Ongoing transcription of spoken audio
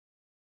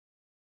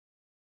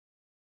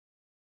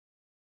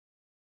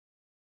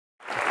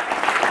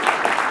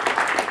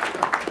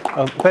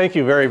Thank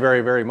you very,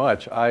 very, very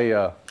much.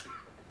 I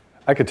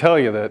could tell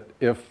you that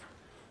if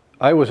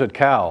I was at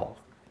Cal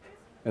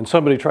and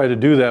somebody tried to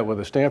do that with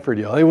a Stanford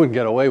yell, they wouldn't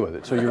get away with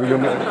it. So you're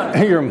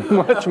a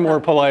much more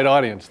polite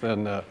audience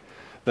than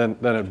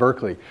at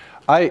Berkeley.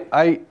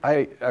 I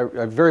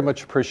very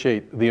much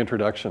appreciate the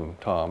introduction,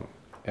 Tom,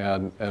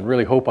 and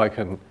really hope I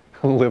can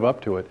live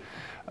up to it.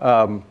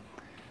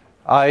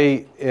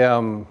 I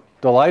am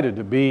delighted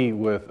to be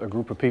with a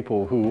group of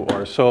people who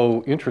are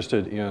so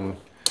interested in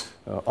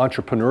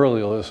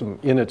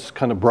entrepreneurialism in its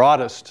kind of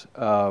broadest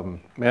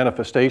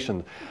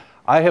manifestation.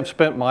 I have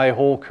spent my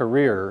whole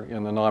career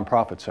in the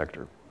nonprofit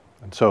sector.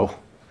 And so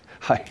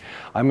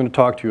I'm going to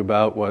talk to you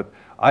about what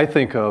I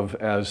think of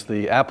as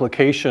the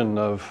application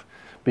of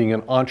being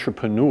an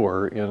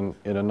entrepreneur in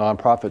a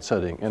nonprofit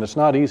setting. And it's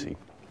not easy.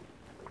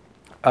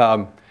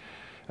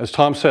 As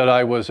Tom said,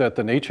 I was at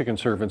the Nature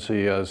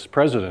Conservancy as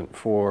president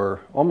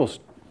for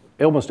almost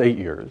 8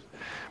 years.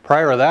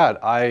 Prior to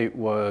that, I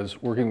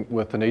was working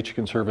with the Nature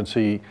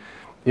Conservancy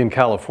in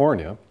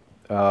California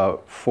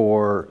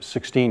for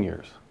 16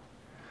 years.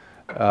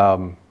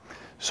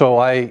 So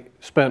I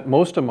spent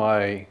most of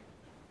my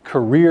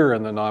career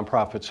in the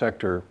nonprofit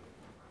sector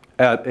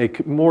at a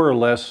more or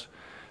less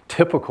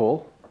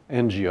typical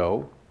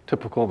NGO,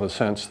 typical in the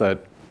sense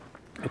that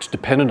it's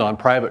dependent on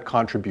private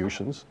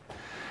contributions,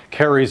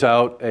 carries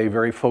out a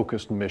very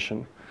focused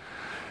mission,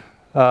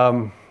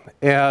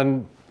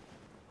 and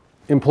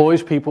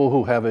employs people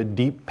who have a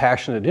deep,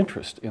 passionate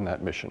interest in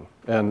that mission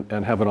and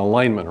have an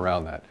alignment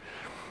around that.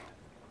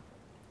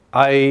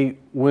 I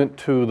went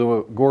to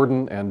the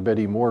Gordon and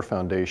Betty Moore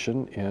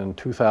Foundation in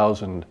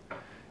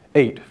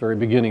 2008, very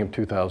beginning of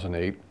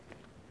 2008.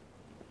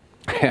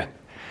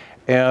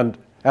 And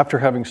after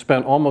having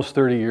spent almost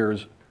 30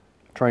 years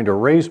trying to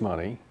raise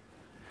money,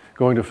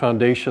 going to a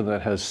foundation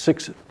that has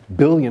 $6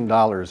 billion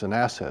in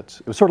assets,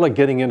 it was sort of like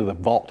getting into the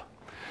vault.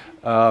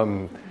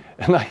 And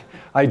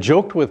I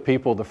joked with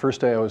people the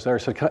first day I was there. I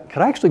said,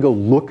 can I actually go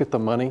look at the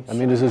money? I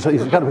mean, is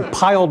it got to be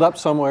piled up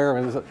somewhere?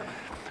 I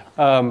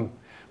mean,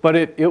 but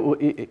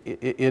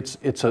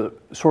it's a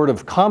sort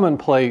of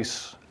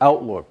commonplace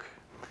outlook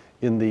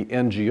in the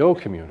NGO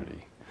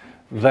community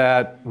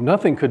that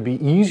nothing could be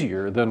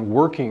easier than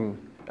working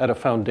at a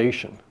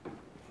foundation.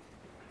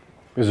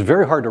 It's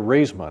very hard to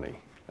raise money,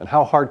 and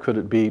how hard could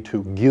it be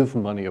to give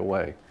money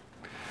away?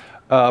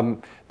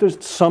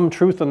 There's some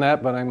truth in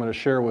that, but I'm going to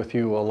share with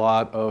you a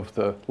lot of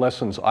the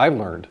lessons I've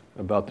learned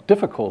about the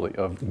difficulty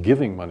of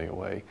giving money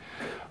away.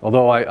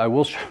 Although I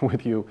will share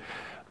with you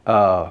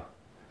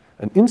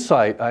an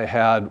insight I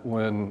had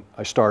when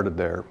I started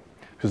there.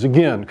 Because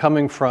again,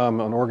 coming from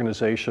an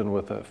organization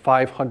with a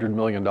 $500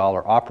 million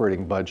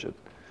operating budget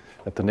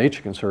at the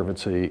Nature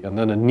Conservancy, and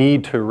then a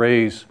need to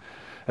raise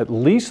at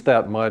least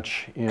that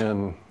much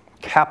in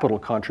capital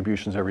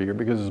contributions every year,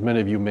 because as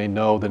many of you may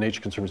know, the Nature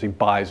Conservancy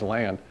buys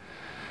land.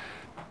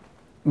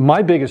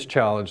 My biggest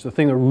challenge, the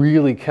thing that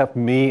really kept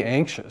me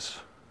anxious,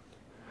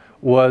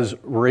 was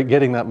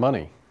getting that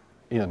money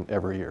in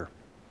every year,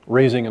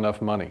 raising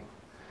enough money.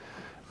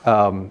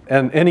 And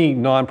any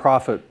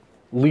nonprofit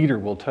leader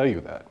will tell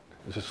you that.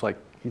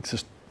 It's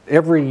just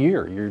every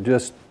year you're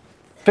just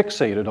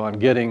fixated on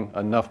getting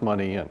enough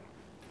money in.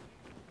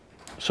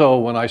 So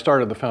when I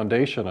started the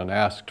foundation and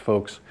asked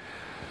folks,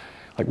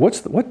 like,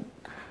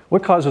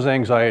 what causes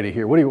anxiety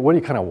here? What do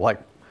you kind of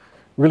like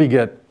really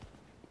get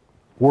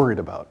worried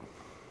about?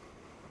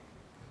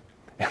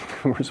 And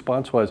the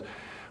response was,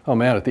 oh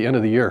man, at the end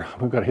of the year,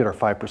 we've got to hit our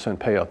 5%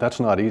 payout. That's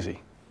not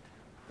easy.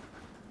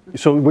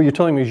 So what you're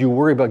telling me is you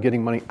worry about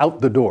getting money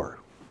out the door.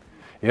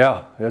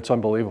 Yeah, that's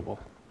unbelievable.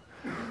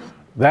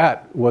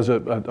 That was a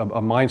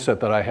mindset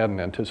that I hadn't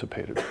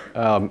anticipated,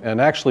 and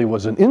actually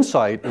was an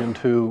insight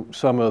into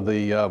some of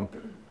the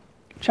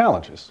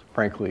challenges,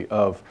 frankly,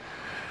 of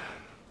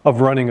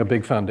running a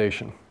big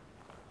foundation.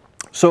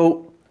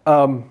 So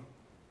I'm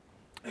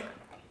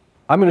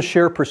going to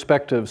share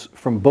perspectives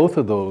from both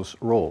of those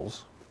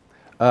roles,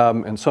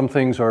 and some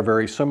things are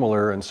very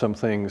similar and some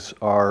things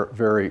are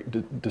very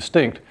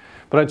distinct.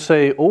 But I'd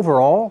say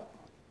overall,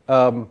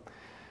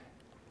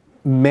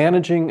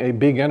 managing a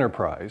big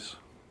enterprise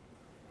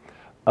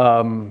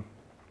in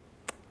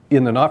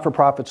the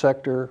not-for-profit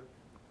sector,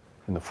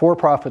 in the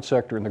for-profit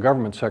sector, in the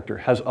government sector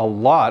has a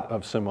lot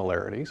of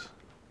similarities.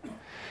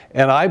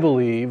 And I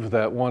believe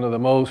that one of the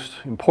most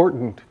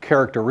important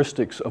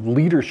characteristics of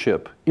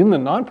leadership in the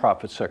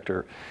nonprofit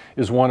sector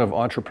is one of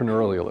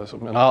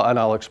entrepreneurialism. And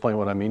I'll explain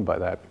what I mean by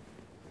that.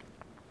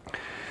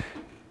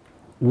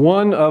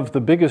 One of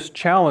the biggest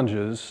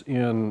challenges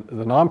in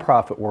the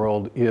nonprofit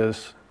world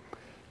is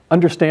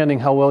understanding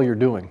how well you're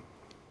doing.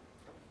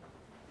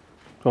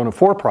 So in a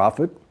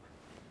for-profit,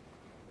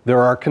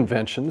 there are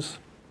conventions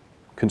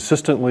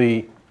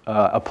consistently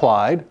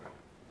applied,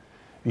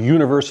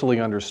 universally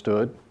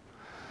understood,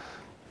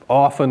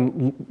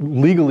 often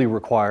legally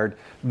required,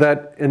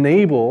 that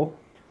enable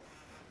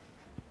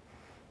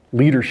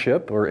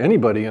leadership, or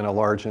anybody in a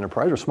large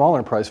enterprise, or small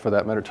enterprise for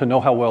that matter, to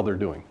know how well they're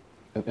doing.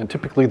 And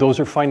typically those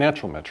are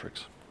financial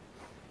metrics.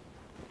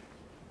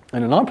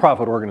 In a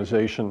nonprofit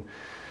organization,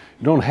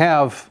 you don't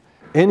have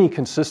any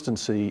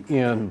consistency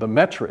in the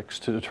metrics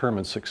to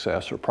determine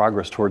success or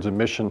progress towards a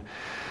mission.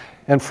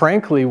 And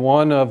frankly,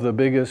 one of the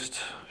biggest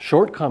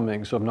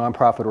shortcomings of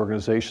nonprofit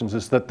organizations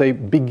is that they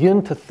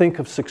begin to think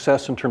of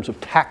success in terms of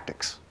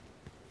tactics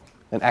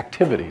and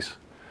activities,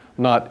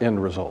 not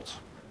end results.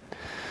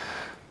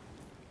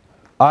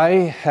 I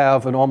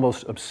have an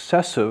almost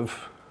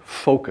obsessive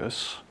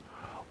focus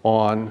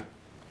on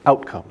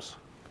outcomes.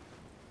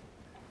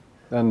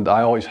 And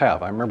I always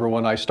have. I remember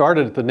when I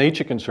started at the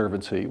Nature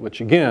Conservancy, which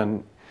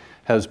again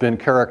has been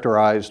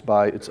characterized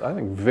by its, I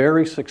think,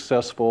 very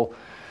successful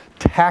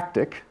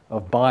tactic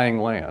of buying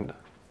land.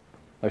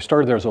 I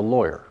started there as a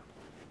lawyer.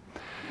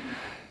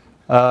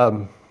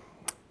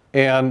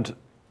 And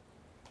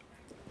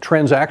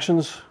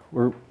transactions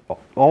were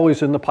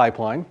always in the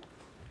pipeline,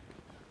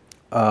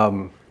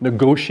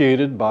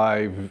 negotiated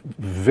by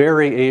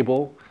very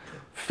able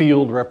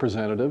field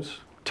representatives,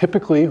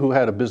 typically who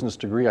had a business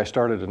degree. I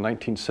started in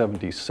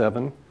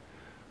 1977. I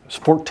was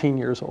 14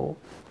 years old.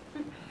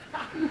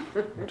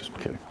 I'm just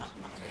kidding.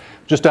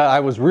 I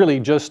was really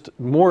just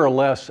more or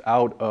less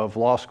out of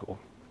law school.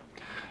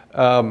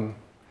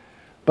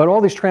 But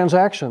all these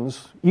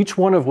transactions, each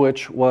one of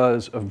which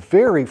was a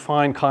very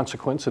fine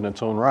consequence in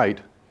its own right,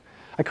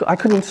 I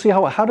couldn't see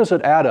how does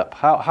it add up?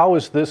 How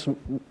is this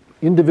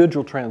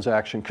individual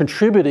transaction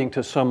contributing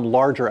to some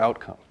larger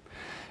outcome?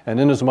 And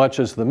inasmuch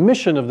as the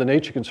mission of the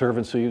Nature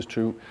Conservancy is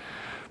to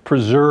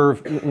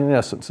preserve, in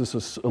essence, this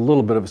is a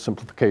little bit of a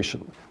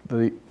simplification,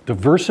 the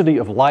diversity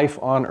of life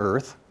on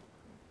Earth.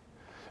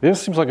 It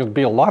seems like it'd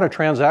be a lot of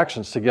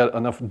transactions to get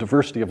enough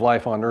diversity of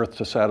life on Earth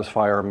to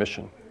satisfy our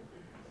mission.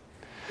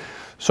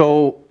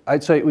 So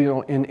I'd say,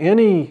 in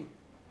any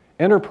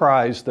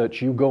enterprise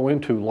that you go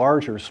into,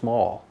 large or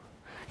small,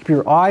 keep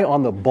your eye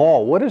on the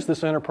ball. What is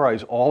this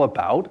enterprise all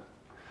about?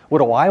 What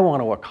do I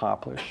want to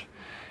accomplish?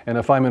 And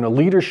if I'm in a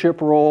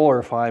leadership role or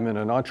if I'm in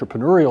an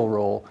entrepreneurial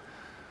role,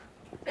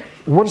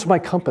 what does my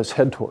compass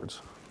head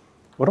towards?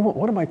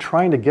 What am I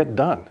trying to get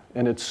done?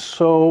 And it's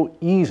so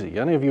easy.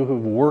 Any of you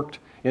who've worked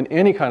in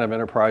any kind of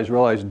enterprise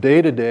realize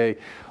day to day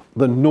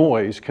the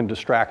noise can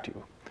distract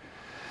you.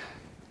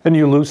 And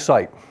you lose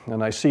sight.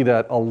 And I see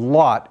that a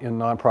lot in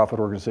nonprofit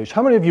organizations.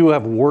 How many of you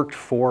have worked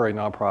for a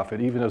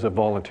nonprofit, even as a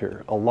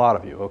volunteer? A lot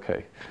of you,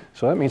 okay.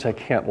 So that means I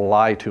can't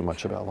lie too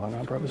much about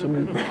nonprofits. I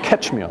mean,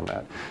 catch me on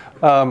that.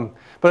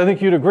 But I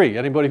think you'd agree,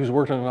 anybody who's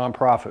worked in a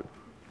nonprofit,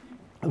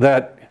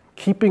 that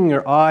keeping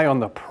your eye on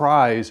the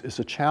prize is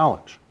a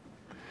challenge.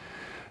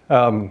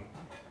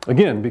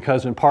 Again,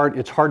 because in part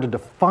it's hard to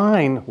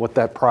define what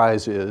that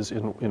prize is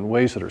in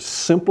ways that are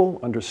simple,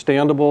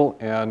 understandable,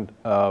 and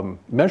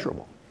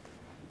measurable.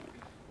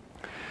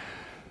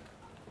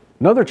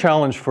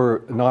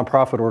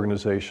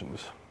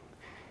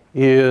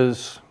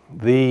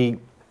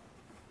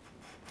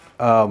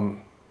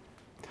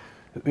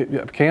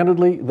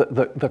 Candidly,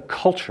 the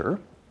culture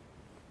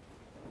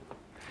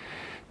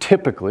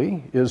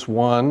typically is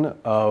one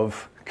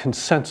of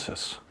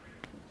consensus.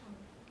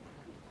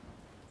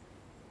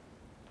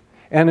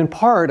 And in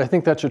part, I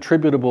think that's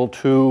attributable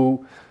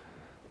to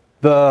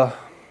the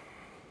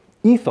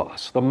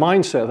ethos, the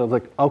mindset of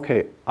like,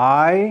 okay,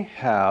 I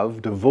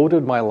have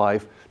devoted my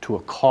life to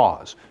a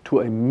cause, to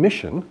a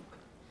mission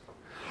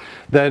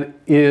that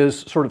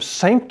is sort of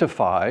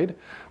sanctified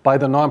by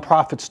the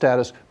nonprofit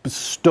status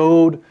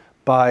bestowed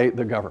by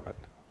the government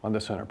on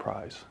this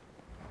enterprise.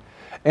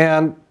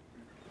 And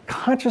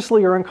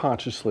consciously or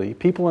unconsciously,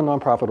 people in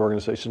nonprofit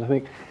organizations, I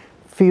think,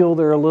 feel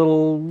they're a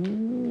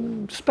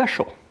little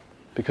special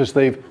because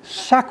they've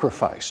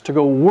sacrificed to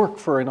go work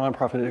for a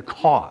nonprofit, a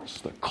cause,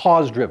 they're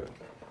cause-driven.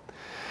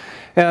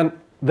 And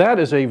that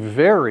is a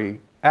very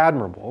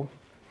admirable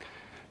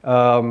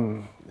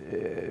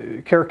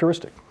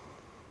characteristic.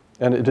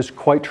 And it is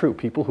quite true.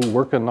 People who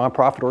work in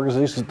nonprofit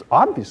organizations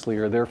obviously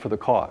are there for the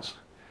cause.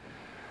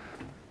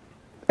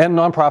 And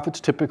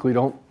nonprofits typically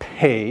don't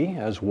pay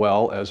as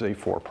well as a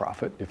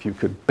for-profit, if you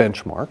could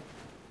benchmark.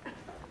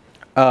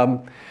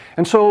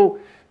 And so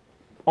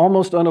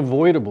almost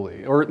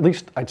unavoidably, or at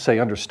least I'd say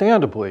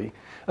understandably,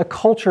 a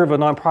culture of a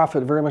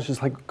nonprofit very much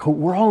is like,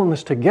 we're all in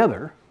this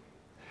together.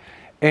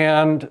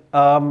 And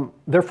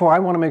therefore, I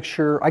want to make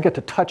sure I get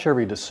to touch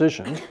every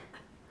decision.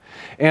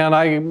 And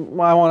I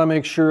want to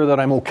make sure that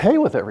I'm okay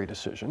with every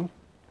decision.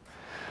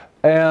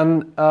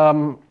 And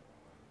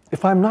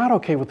if I'm not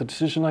okay with the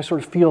decision, I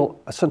sort of feel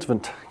a sense of,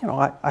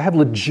 I have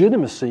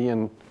legitimacy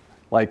in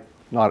like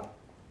not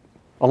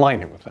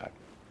aligning with that.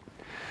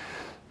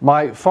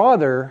 My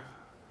father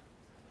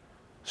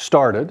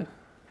started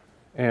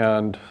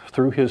and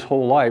through his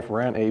whole life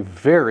ran a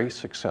very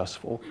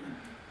successful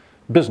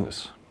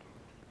business.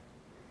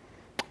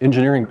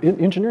 Engineering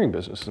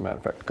business, as a matter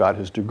of fact. Got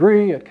his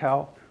degree at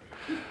Cal.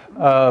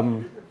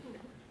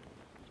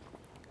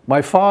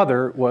 My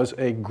father was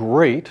a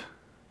great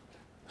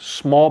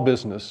small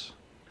business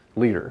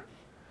leader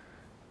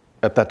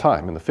at that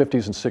time, in the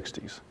 50s and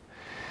 60s.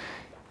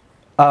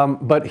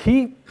 But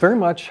he very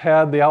much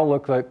had the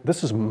outlook that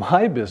this is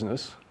my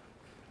business.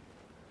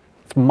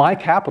 It's my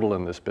capital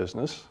in this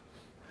business.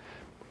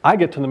 I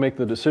get to make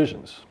the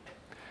decisions.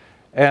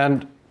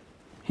 And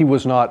he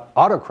was not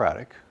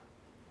autocratic,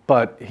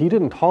 but he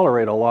didn't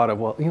tolerate a lot of,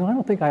 well, I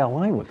don't think I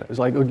align with that. It's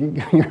like,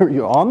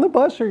 you're on the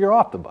bus or you're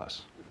off the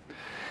bus.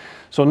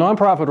 So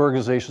nonprofit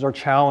organizations are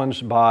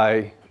challenged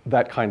by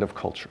that kind of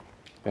culture.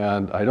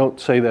 And I don't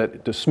say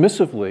that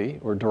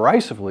dismissively or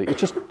derisively, it's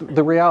just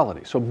the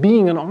reality. So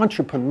being an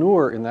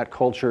entrepreneur in that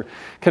culture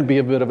can be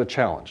a bit of a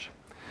challenge.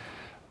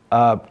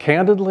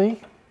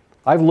 Candidly,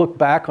 I've looked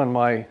back on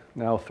my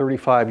now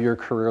 35-year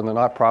career in the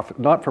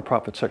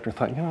not-for-profit sector and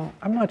thought,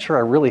 I'm not sure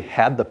I really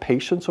had the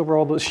patience over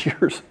all those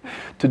years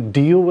to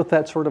deal with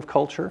that sort of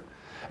culture.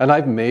 And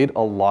I've made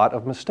a lot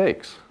of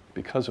mistakes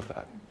because of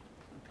that.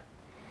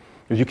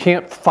 Because you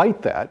can't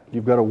fight that,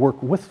 you've got to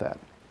work with that.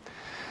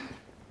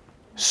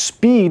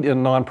 Speed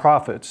in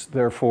nonprofits,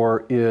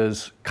 therefore,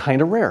 is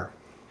kind of rare.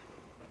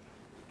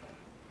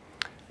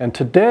 And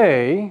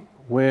today,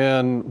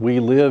 when we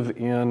live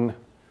in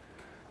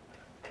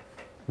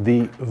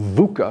the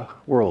VUCA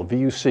world,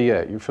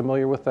 V-U-C-A, you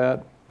familiar with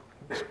that?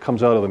 It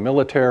comes out of the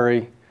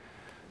military.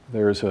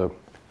 There's an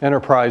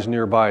enterprise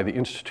nearby, the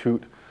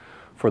Institute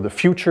for the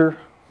Future.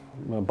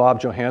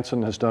 Bob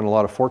Johansen has done a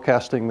lot of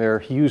forecasting there.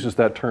 He uses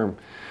that term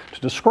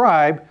to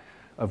describe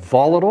a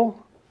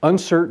volatile,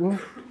 uncertain,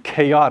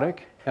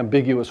 chaotic,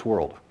 ambiguous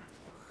world,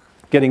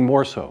 getting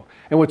more so.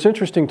 And what's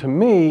interesting to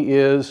me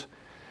is,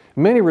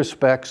 in many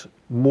respects,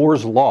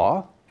 Moore's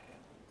Law.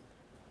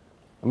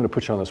 I'm going to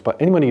put you on the spot.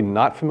 Anybody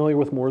not familiar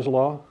with Moore's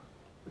Law?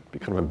 I'd be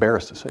kind of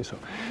embarrassed to say so.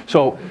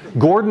 So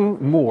Gordon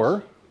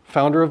Moore,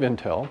 founder of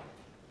Intel,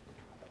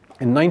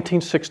 in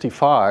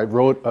 1965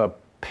 wrote a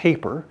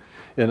paper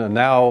in a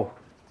now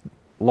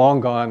long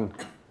gone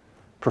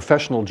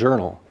professional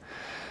journal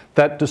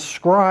that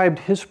described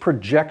his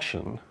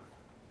projection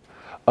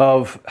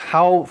of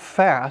how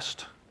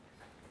fast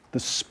the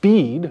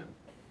speed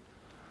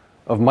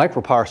of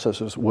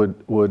microprocessors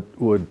would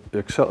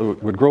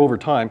grow over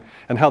time,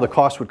 and how the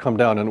cost would come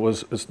down, and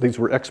these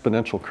were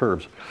exponential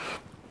curves.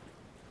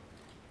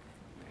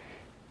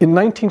 In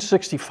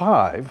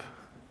 1965,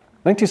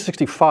 I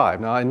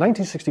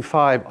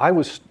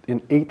was in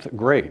 8th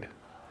grade.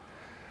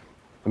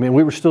 I mean,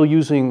 we were still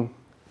using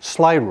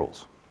slide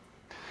rules.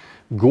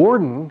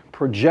 Gordon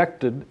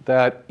projected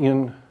that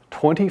in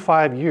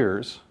 25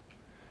 years,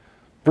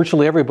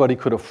 virtually everybody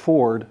could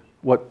afford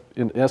what,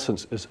 in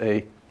essence, is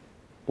a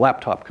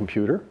laptop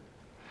computer,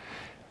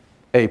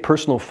 a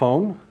personal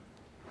phone,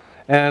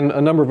 and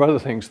a number of other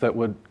things that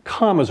would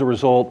come as a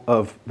result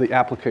of the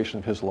application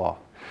of his law.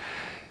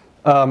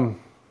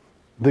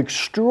 The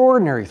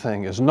extraordinary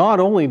thing is, not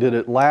only did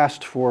it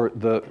last for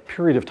the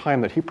period of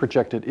time that he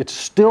projected, it's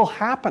still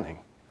happening.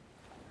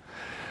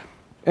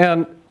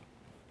 And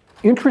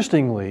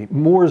interestingly,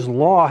 Moore's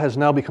Law has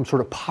now become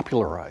sort of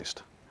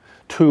popularized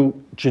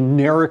to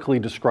generically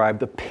describe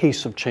the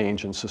pace of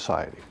change in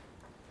society.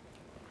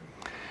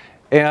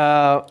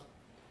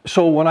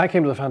 So when I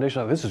came to the foundation,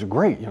 I thought, this is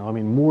great.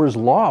 Moore's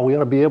Law, we ought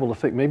to be able to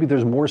think maybe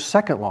there's Moore's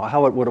second law,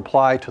 how it would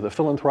apply to the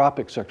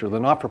philanthropic sector, the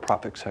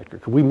not-for-profit sector.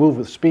 Could we move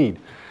with speed?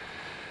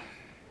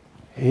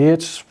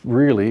 It's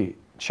really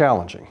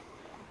challenging.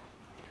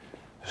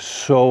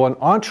 So an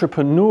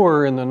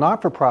entrepreneur in the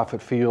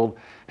not-for-profit field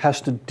has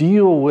to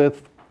deal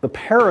with the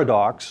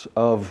paradox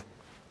of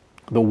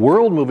the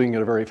world moving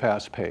at a very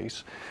fast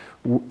pace,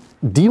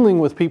 dealing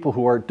with people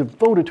who are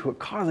devoted to a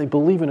cause, they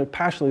believe in it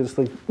passionately, this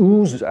thing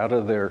oozes out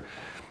of their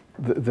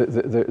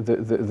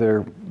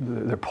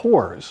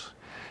pores,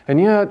 and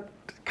yet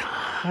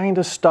kind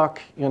of stuck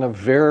in a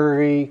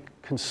very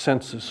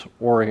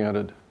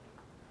consensus-oriented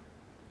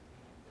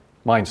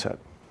mindset.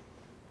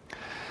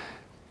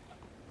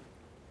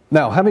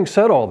 Now, having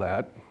said all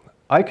that,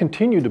 I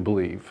continue to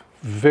believe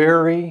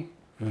very,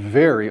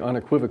 very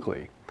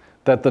unequivocally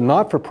that the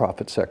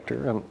not-for-profit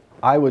sector, and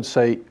I would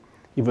say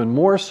even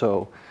more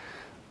so,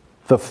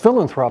 the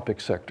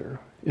philanthropic sector,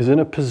 is in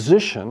a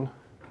position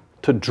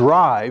to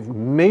drive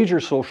major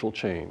social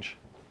change,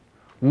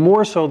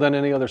 more so than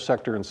any other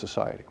sector in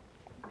society.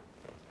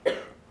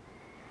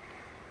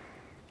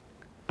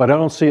 But I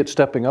don't see it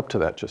stepping up to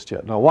that just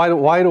yet. Now,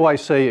 why do I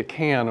say it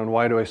can, and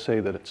why do I say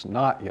that it's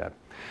not yet?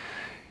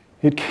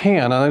 It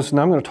can, and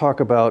I'm going to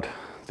talk about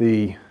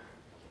the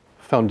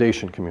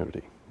foundation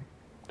community.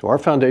 So our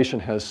foundation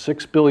has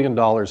 $6 billion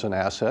in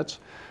assets.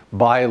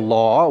 By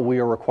law, we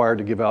are required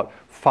to give out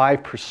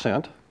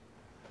 5%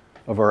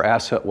 of our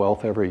asset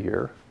wealth every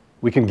year.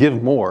 We can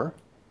give more,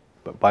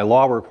 but by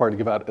law, we're required to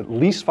give out at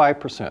least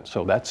 5%.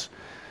 So that's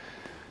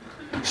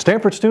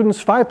Stanford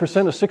students,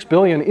 5% of $6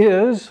 billion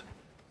is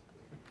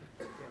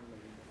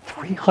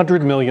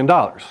 $300 million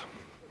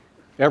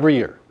every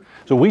year.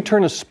 So we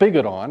turn a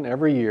spigot on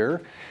every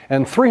year,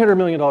 and $300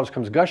 million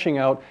comes gushing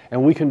out,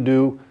 and we can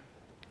do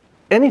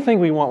anything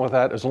we want with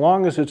that as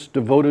long as it's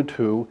devoted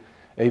to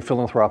a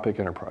philanthropic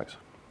enterprise.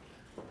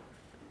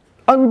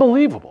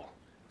 Unbelievable.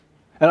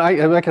 And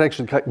I could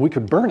actually, we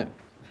could burn it.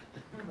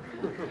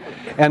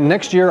 And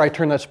next year I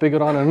turn that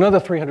spigot on and another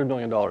 $300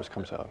 million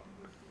comes out.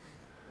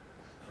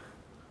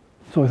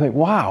 So I think,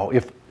 wow,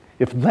 if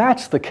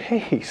that's the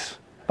case,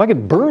 if I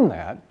could burn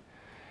that,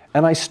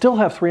 And I still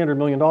have $300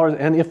 million,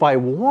 and if I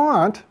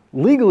want,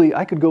 legally,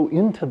 I could go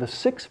into the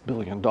 $6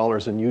 billion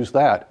and use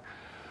that.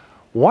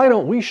 Why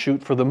don't we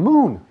shoot for the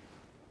moon?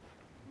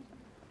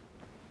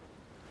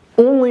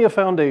 Only a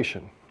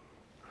foundation,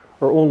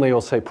 or only, I'll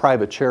say,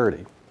 private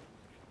charity,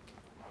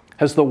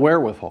 has the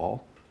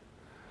wherewithal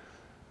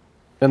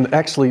and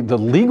actually the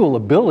legal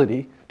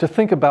ability to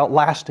think about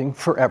lasting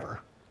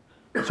forever.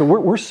 So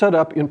we're set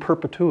up in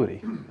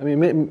perpetuity. I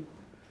mean,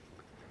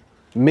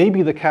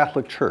 maybe the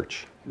Catholic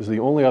Church is the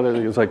only other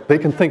that is like, they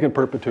can think in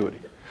perpetuity.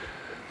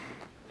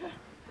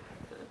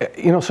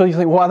 You know, so you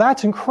think, wow,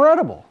 that's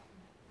incredible.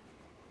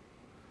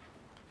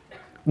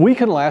 We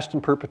can last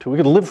in perpetuity.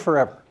 We can live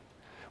forever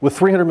with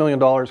 $300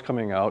 million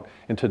coming out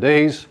in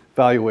today's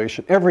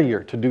valuation every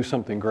year to do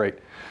something great.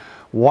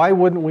 Why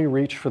wouldn't we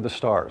reach for the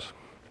stars?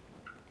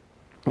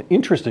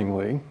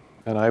 Interestingly,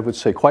 and I would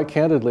say quite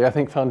candidly, I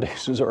think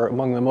foundations are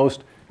among the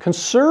most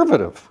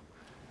conservative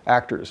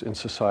actors in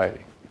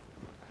society.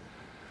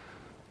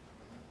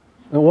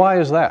 And why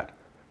is that?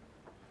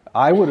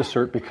 I would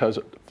assert because,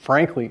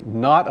 frankly,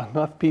 not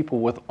enough people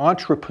with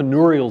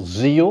entrepreneurial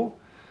zeal,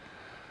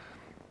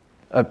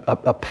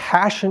 a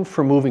passion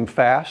for moving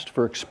fast,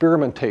 for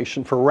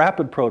experimentation, for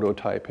rapid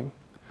prototyping,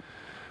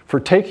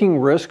 for taking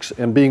risks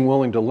and being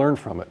willing to learn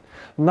from it.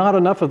 Not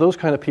enough of those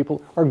kind of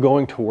people are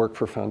going to work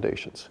for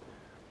foundations.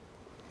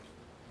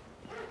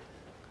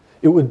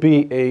 It would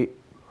be a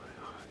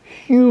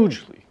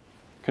hugely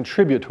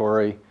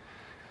contributory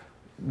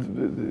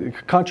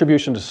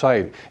contribution to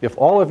society if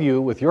all of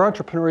you with your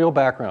entrepreneurial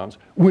backgrounds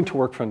went to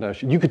work for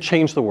foundation. You could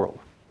change the world.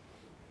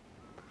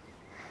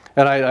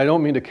 And I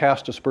don't mean to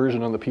cast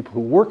aspersion on the people who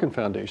work in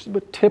foundations,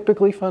 but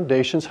typically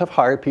foundations have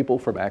hired people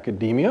from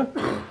academia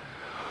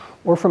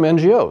or from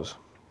NGOs.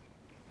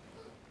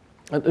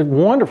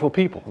 Wonderful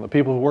people. The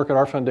people who work at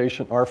our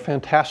foundation are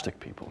fantastic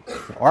people.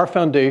 Our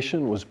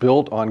foundation was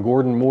built on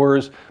Gordon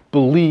Moore's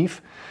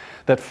belief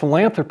that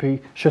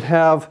philanthropy should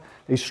have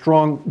a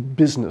strong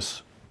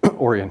business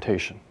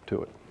orientation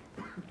to it.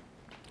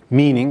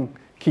 Meaning,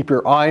 keep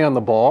your eye on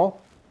the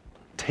ball,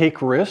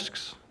 take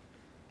risks.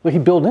 Look, he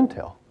built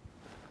Intel.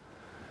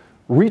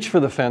 Reach for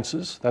the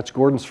fences. That's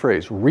Gordon's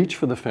phrase, reach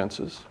for the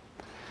fences.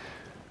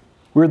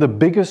 We're the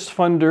biggest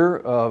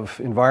funder of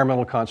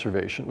environmental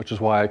conservation, which is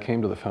why I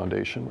came to the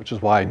foundation, which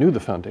is why I knew the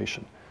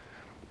foundation.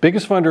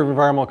 Biggest funder of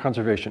environmental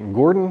conservation.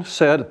 Gordon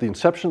said at the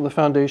inception of the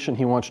foundation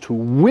he wants to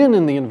win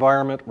in the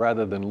environment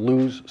rather than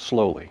lose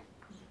slowly.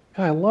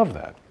 I love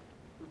that.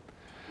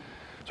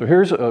 So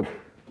here's an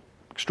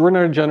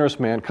extraordinarily generous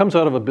man, comes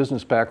out of a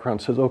business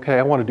background, says, okay,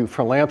 I want to do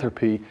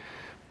philanthropy,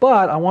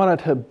 but I want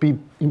it to be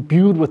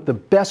imbued with the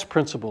best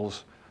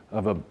principles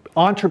of an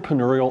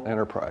entrepreneurial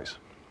enterprise.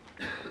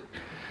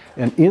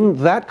 And in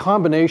that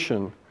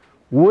combination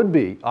would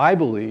be, I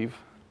believe,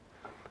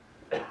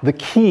 the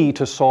key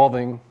to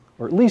solving,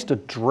 or at least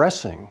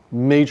addressing,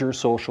 major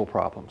social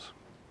problems.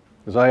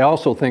 Because I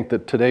also think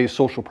that today's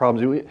social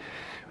problems, you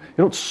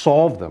don't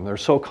solve them. They're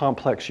so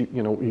complex, we're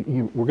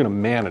going to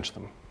manage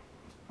them.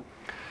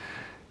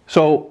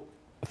 So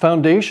the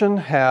foundation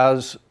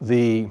has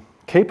the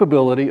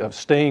capability of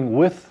staying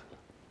with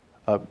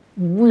a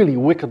really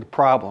wicked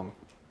problem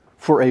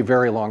for a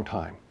very long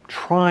time.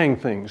 Trying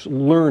things,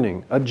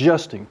 learning,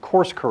 adjusting,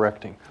 course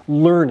correcting,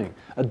 learning,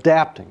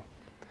 adapting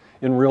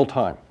in real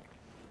time.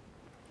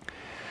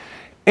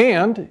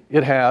 And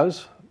it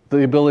has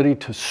the ability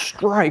to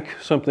strike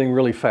something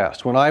really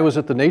fast. When I was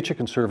at the Nature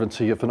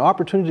Conservancy, if an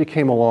opportunity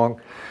came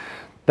along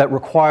that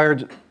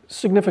required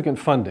significant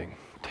funding,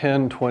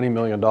 $10, $20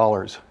 million,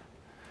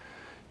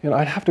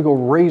 I'd have to go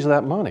raise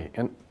that money.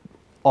 And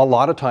a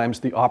lot of times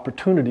the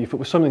opportunity, if it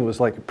was something that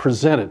was like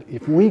presented,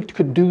 if we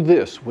could do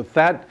this with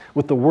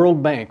the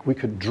World Bank, we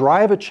could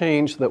drive a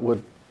change that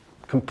would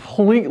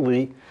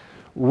completely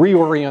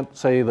reorient,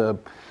 say, the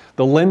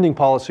lending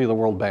policy of the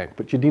World Bank.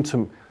 But you need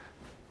some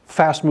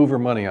fast mover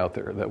money out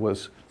there that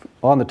was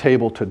on the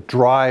table to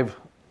drive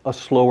a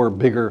slower,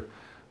 bigger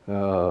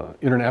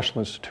international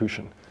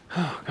institution.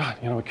 Oh God,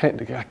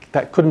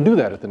 that couldn't do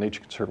that at the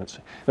Nature Conservancy.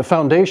 The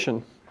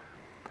foundation,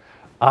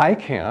 I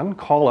can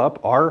call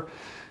up our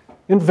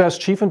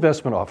chief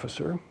investment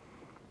officer.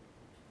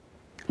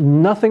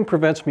 Nothing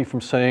prevents me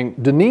from saying,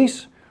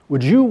 Denise,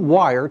 would you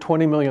wire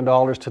 $20 million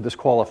to this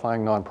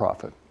qualifying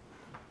nonprofit?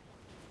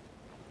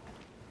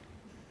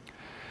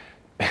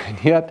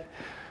 And yet,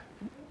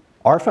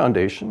 our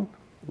foundation,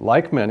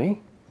 like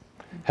many,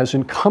 has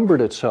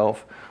encumbered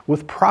itself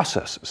with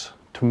processes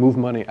to move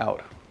money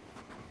out.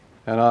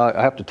 And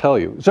I have to tell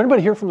you, is there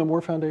anybody here from the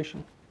Moore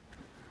Foundation?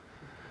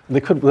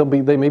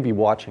 They may be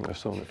watching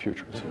this in the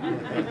future. So.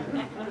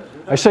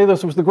 I say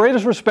this with the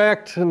greatest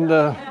respect, and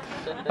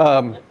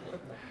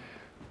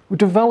we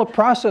develop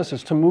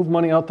processes to move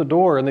money out the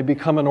door, and they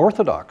become an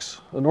orthodoxy.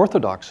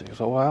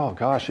 So, wow,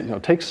 gosh,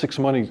 it takes 6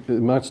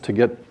 months to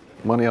get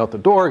money out the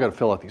door. Got to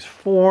fill out these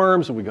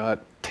forms, and we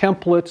got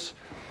templates.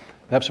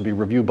 They have to be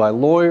reviewed by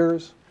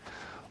lawyers,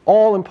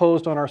 all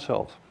imposed on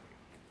ourselves.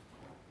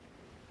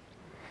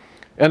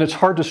 And it's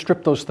hard to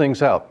strip those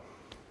things out.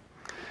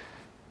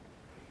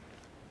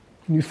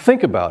 When you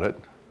think about it,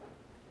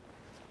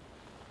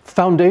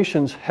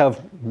 Foundations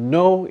have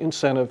no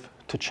incentive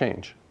to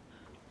change.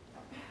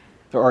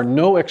 There are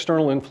no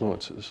external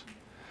influences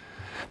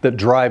that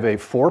drive a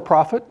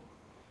for-profit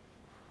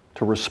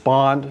to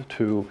respond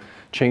to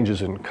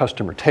changes in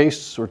customer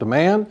tastes or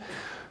demand,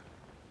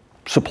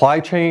 supply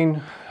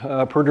chain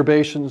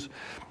perturbations,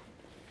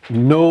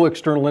 no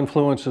external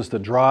influences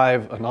that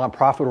drive a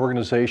nonprofit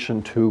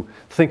organization to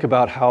think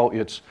about how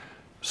it's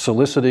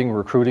soliciting,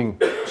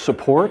 recruiting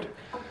support,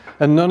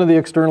 and none of the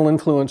external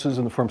influences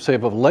in the form, say,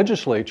 of a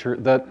legislature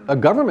that a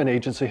government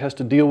agency has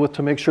to deal with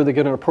to make sure they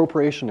get an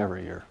appropriation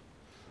every year.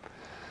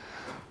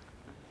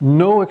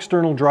 No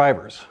external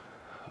drivers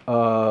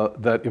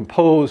that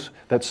impose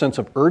that sense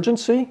of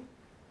urgency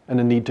and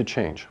a need to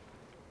change.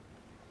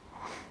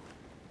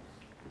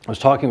 I was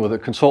talking with a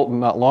consultant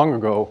not long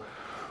ago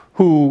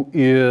who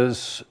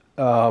is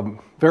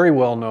very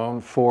well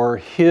known for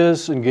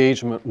his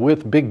engagement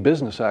with big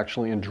business,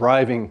 actually, in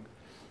driving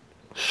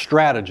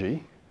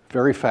strategy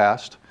very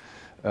fast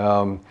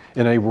in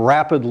a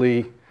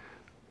rapidly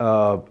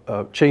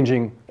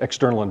changing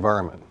external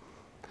environment.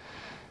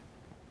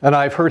 And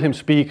I've heard him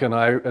speak, and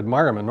I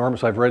admire him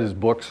enormously. I've read his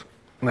books.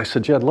 And I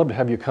said, "Gee, I'd love to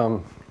have you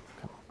come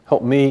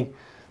help me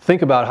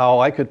think about how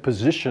I could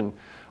position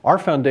our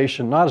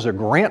foundation not as a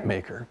grant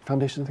maker."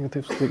 Foundations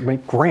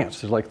make grants.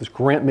 There's like this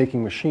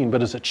grant-making machine,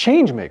 but as a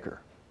change maker.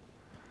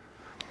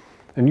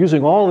 And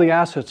using all the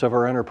assets of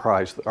our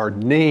enterprise, our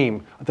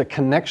name, the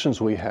connections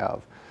we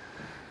have,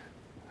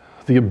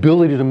 the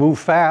ability to move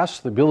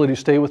fast, the ability to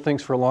stay with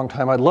things for a long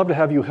time. I'd love to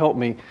have you help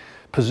me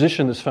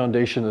position this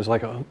foundation as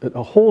like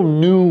a whole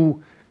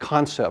new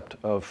concept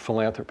of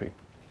philanthropy.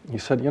 He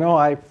said, "You know,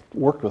 I've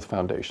worked with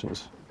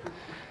foundations,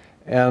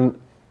 and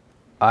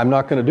I'm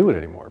not going to do it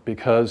anymore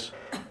because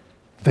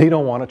they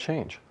don't want to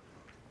change."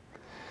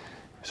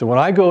 So when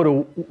I go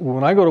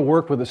to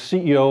work with a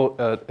CEO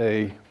at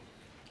a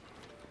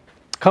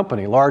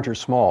company, large or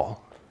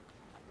small,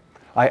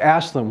 I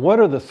ask them, what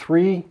are the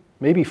 3,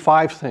 maybe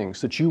 5 things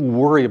that you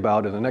worry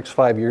about in the next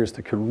 5 years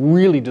that could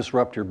really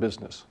disrupt your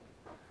business?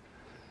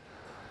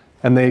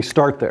 And they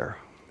start there,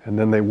 and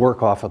then they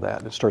work off of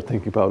that and start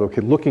thinking about,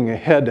 okay, looking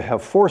ahead to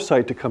have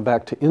foresight to come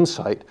back to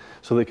insight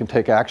so they can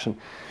take action.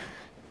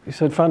 He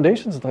said,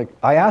 foundations, like,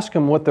 I ask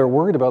them what they're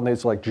worried about, and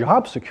it's like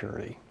job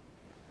security.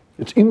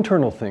 It's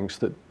internal things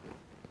that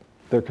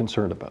they're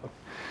concerned about.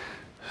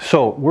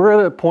 So we're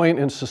at a point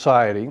in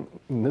society,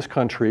 in this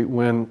country,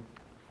 when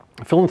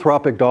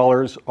philanthropic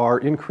dollars are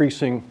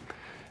increasing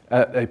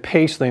at a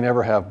pace they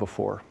never have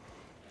before.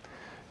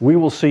 We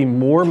will see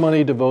more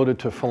money devoted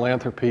to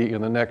philanthropy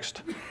in the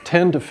next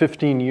 10 to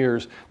 15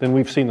 years than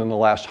we've seen in the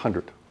last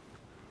 100.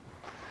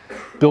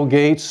 Bill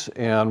Gates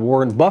and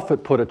Warren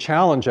Buffett put a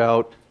challenge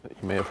out that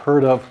you may have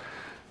heard of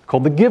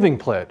called the Giving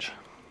Pledge.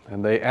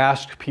 And they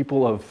asked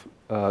people of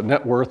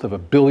net worth of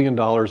 $1 billion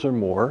or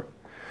more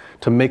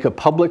to make a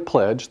public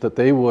pledge that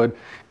they would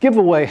give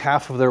away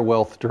half of their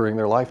wealth during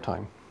their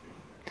lifetime.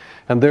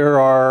 And there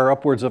are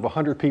upwards of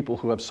 100 people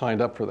who have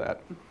signed up for that.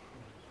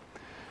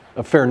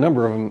 A fair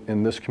number of them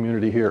in this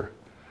community here.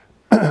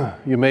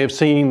 You may have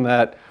seen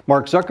that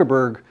Mark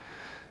Zuckerberg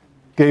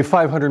gave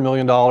 $500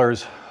 million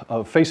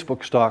of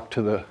Facebook stock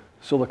to the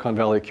Silicon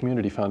Valley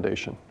Community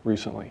Foundation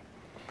recently.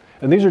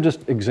 And these are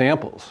just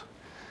examples.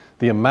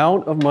 The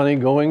amount of money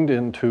going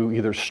into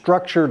either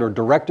structured or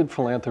directed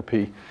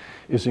philanthropy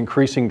is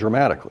increasing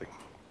dramatically.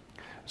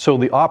 So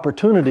the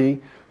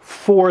opportunity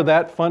for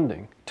that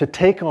funding to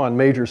take on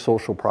major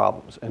social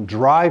problems and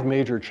drive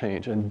major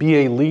change and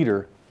be a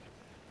leader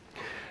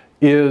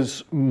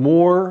is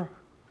more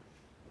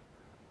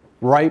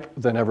ripe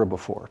than ever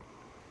before.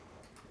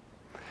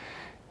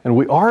 And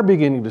we are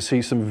beginning to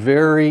see some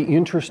very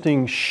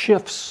interesting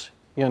shifts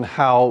in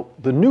how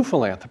the new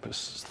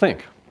philanthropists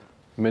think.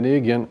 Many,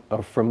 again,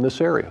 are from this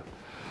area.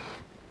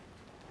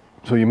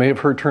 So you may have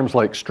heard terms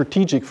like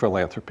strategic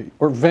philanthropy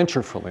or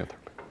venture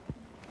philanthropy,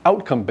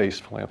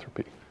 outcome-based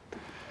philanthropy.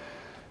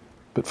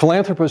 But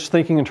philanthropists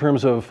thinking in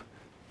terms of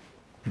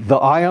the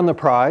eye on the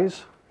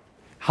prize,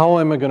 how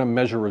am I going to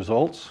measure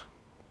results?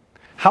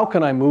 How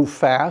can I move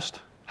fast?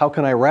 How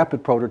can I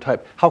rapid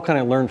prototype? How can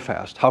I learn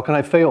fast? How can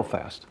I fail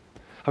fast?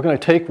 How can I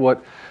take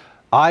what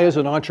I as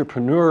an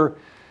entrepreneur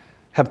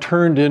have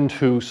turned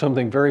into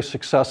something very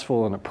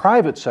successful in a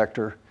private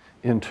sector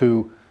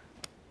into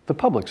the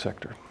public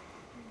sector?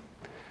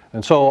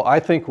 And so I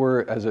think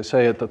we're, as I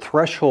say, at the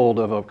threshold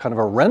of a kind of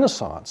a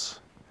renaissance,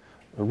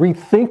 a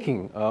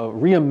rethinking, a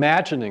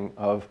reimagining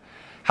of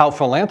how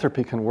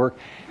philanthropy can work.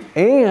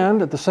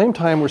 And at the same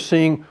time, we're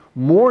seeing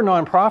more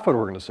nonprofit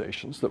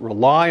organizations that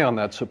rely on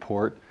that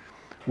support,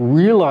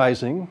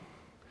 realizing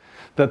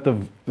that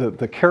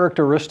the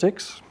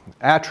characteristics,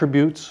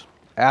 attributes,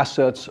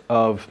 assets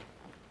of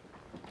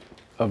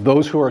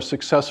those who are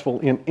successful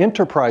in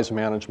enterprise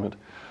management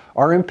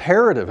are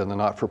imperative in the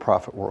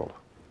not-for-profit world.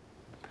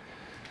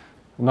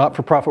 The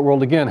not-for-profit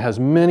world, again, has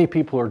many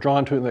people who are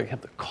drawn to it. They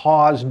have the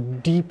cause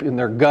deep in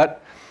their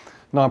gut.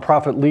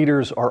 Nonprofit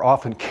leaders are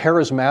often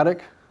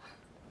charismatic,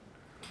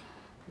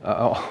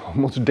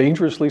 almost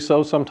dangerously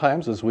so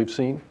sometimes, as we've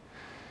seen.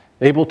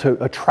 able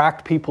to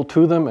attract people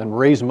to them and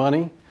raise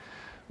money,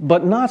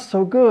 but not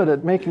so good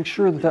at making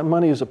sure that that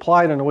money is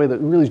applied in a way that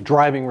really is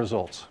driving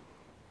results.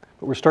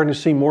 But we're starting to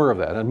see more of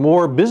that. And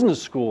more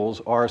business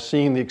schools are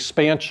seeing the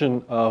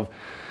expansion of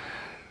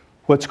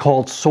what's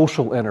called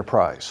social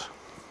enterprise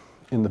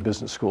in the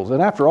business schools.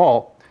 And after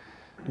all,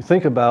 you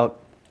think about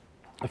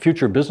the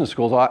future of business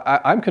schools,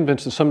 I'm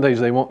convinced that someday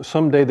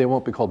they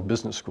won't be called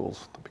business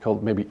schools. They'll be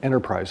called maybe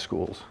enterprise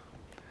schools.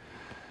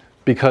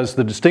 Because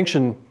the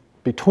distinction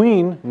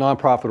between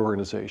nonprofit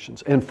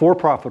organizations and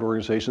for-profit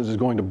organizations is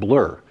going to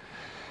blur.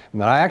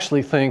 And I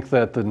actually think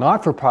that the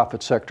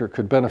not-for-profit sector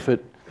could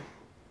benefit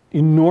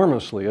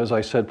enormously, as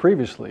I said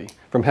previously,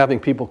 from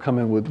having people come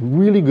in with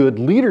really good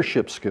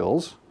leadership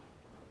skills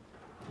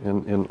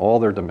in all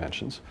their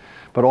dimensions,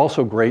 but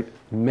also great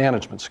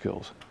management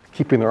skills,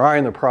 keeping their eye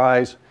on the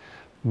prize,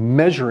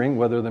 measuring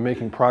whether they're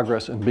making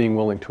progress, and being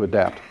willing to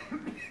adapt.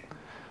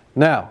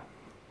 Now,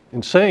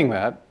 in saying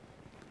that,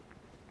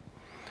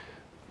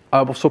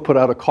 I've also put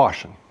out a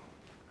caution.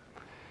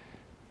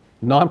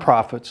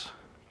 Nonprofits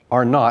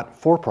are not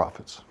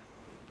for-profits.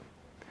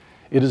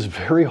 It is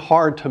very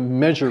hard to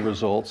measure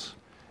results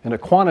in a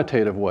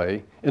quantitative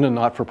way in a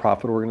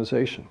not-for-profit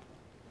organization.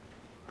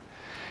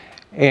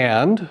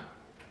 And,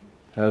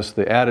 as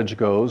the adage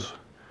goes,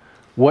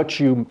 what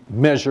you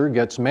measure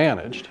gets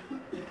managed.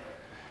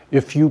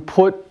 If you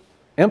put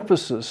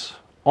emphasis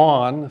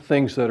on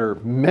things that are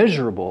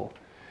measurable,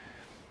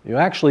 you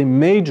actually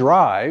may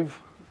drive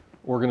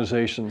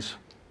organizations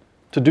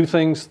to do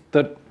things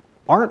that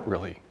aren't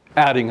really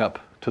adding up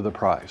to the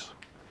prize.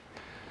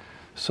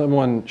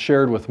 Someone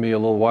shared with me a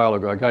little while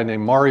ago, a guy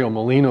named Mario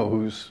Molino,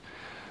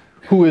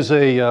 who is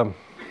a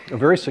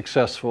very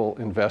successful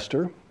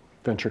investor,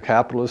 venture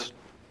capitalist,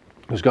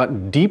 who's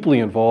gotten deeply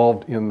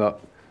involved in the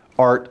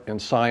art and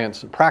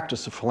science and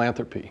practice of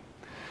philanthropy,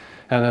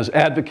 and has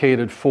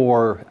advocated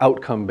for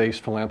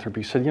outcome-based philanthropy.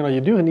 He said, you know, you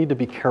do need to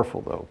be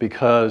careful, though,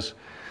 because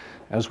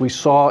as we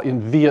saw in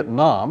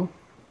Vietnam,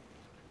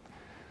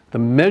 the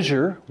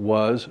measure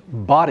was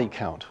body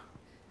count.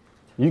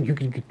 You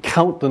could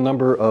count the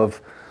number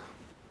of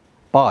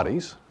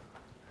bodies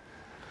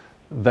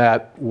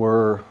that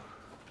were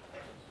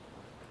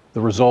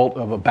the result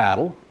of a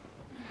battle.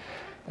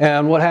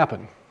 And what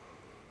happened?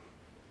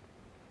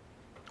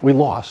 We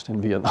lost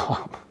in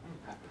Vietnam.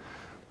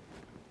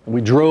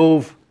 We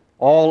drove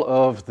all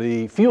of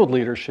the field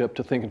leadership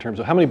to think in terms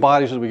of how many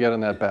bodies did we get in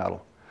that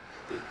battle?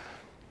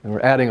 And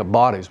we're adding up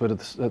bodies, but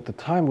at the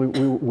time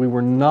we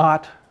were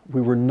not,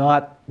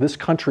 this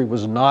country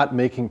was not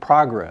making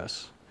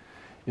progress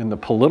in the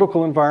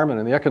political environment,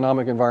 in the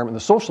economic environment, the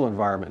social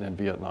environment in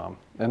Vietnam.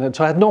 And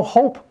so I had no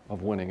hope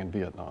of winning in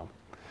Vietnam.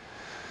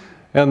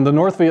 And the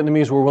North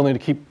Vietnamese were willing to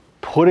keep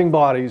putting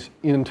bodies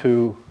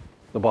into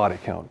the body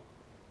count.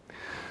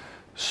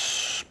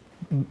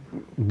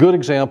 Good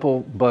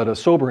example, but a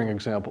sobering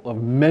example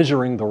of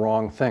measuring the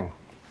wrong thing.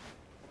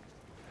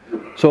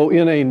 So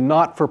in a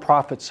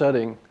not-for-profit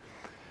setting,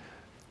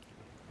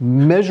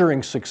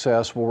 measuring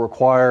success will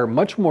require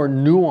much more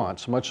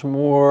nuance, much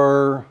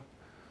more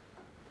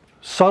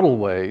subtle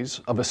ways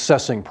of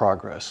assessing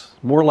progress.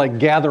 More like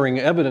gathering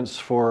evidence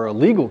for a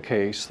legal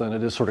case than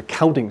it is sort of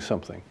counting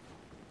something.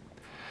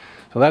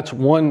 So that's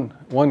one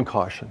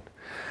caution.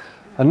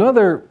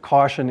 Another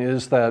caution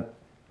is that,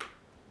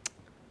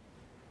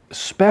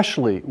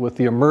 especially with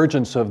the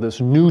emergence of this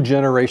new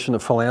generation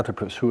of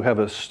philanthropists who have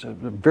a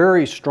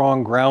very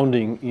strong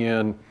grounding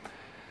in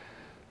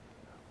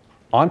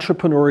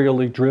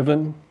entrepreneurially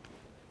driven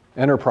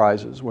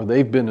enterprises where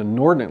they've been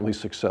inordinately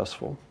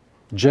successful,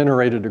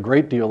 generated a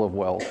great deal of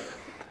wealth,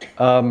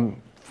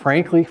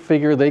 frankly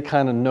figure they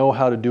kind of know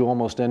how to do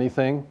almost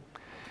anything,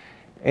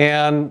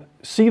 and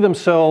see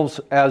themselves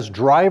as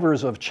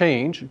drivers of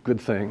change, good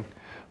thing,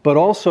 but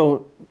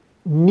also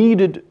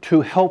needed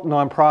to help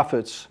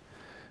nonprofits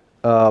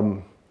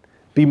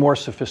be more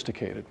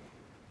sophisticated.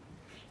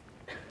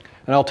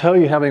 And I'll tell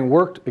you, having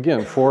worked,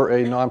 again, for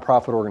a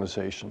nonprofit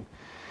organization,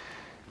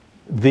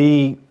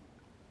 the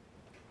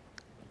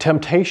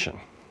temptation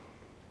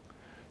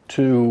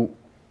to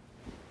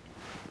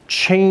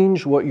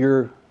change what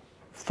you're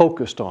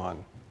focused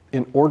on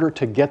in order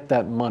to get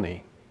that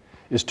money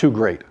is too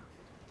great.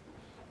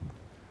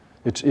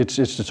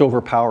 It's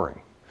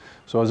overpowering.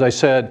 So as I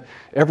said,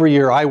 every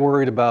year I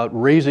worried about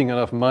raising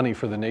enough money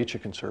for the Nature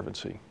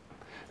Conservancy.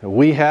 And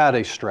we had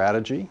a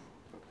strategy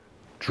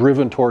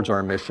driven towards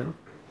our mission.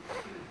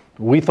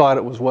 We thought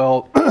it was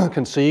well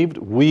conceived.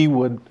 We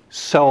would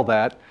sell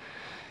that.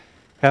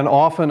 And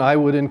often I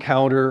would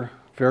encounter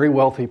very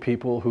wealthy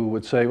people who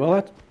would say,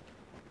 well,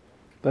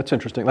 that's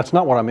interesting. That's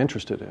not what I'm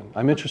interested in.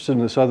 I'm interested in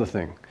this other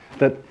thing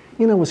that,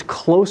 was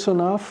close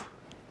enough.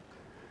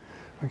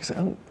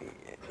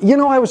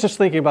 I was just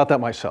thinking about that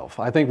myself.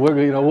 I think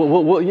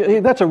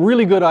that's a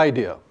really good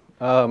idea.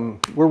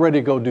 We're ready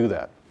to go do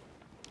that.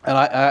 And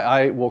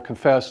I will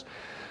confess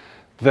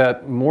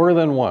that more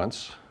than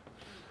once,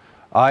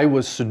 I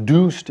was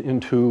seduced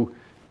into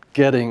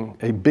getting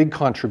a big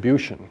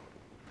contribution,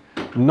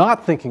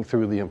 not thinking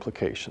through the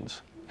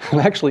implications, and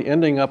actually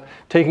ending up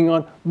taking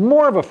on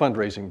more of a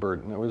fundraising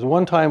burden. There was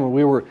one time when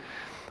we were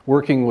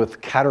working with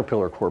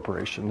Caterpillar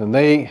Corporation, and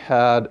they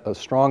had a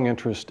strong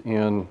interest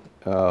in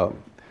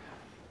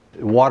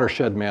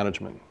watershed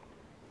management.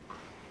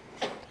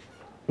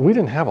 We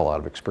didn't have a lot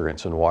of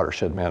experience in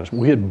watershed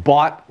management. We had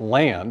bought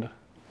land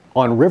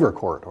on river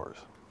corridors.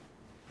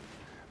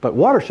 But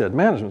watershed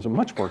management is a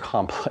much more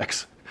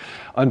complex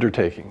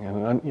undertaking,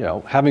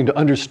 and having to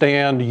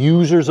understand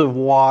users of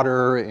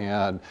water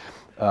and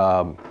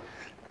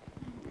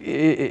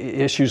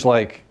issues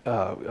like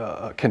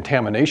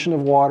contamination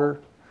of water,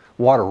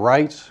 water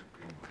rights.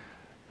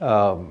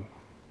 But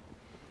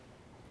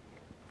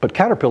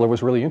Caterpillar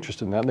was really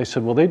interested in that, and they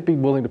said, well, they'd be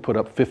willing to put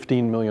up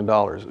 $15 million.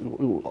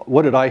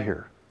 What did I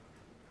hear?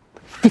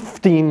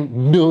 $15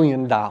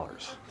 million. So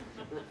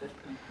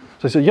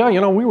I said, yeah,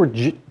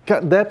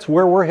 that's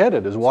where we're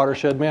headed, is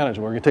watershed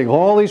management. We're going to take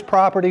all these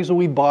properties that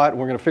we bought, and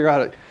we're going to figure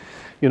out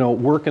how to,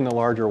 work in the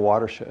larger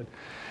watershed.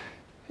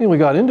 And we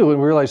got into it,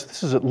 and we realized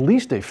this is at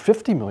least a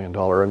 $50 million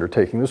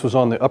undertaking. This was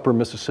on the upper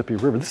Mississippi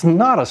River. This is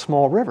not a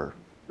small river.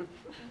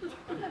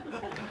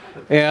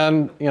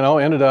 And,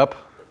 ended up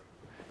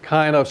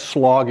kind of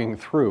slogging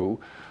through,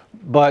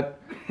 but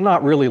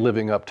not really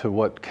living up to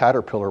what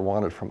Caterpillar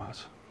wanted from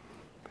us.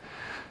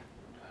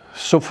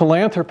 So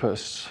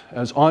philanthropists,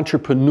 as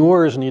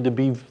entrepreneurs, need to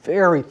be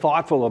very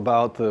thoughtful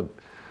about the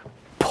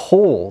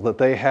pull that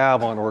they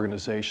have on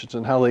organizations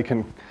and how they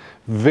can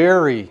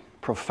very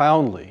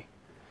profoundly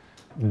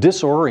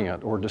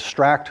disorient or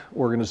distract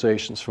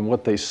organizations from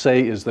what they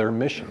say is their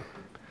mission.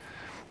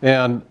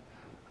 And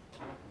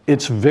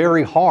it's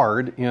very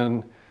hard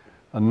in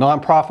a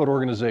nonprofit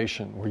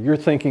organization where you're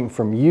thinking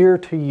from year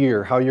to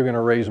year how you're going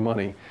to raise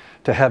money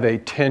to have a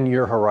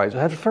 10-year horizon.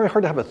 It's very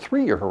hard to have a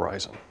 3-year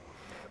horizon.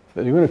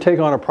 You're going to take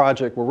on a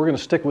project where we're going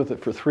to stick with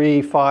it for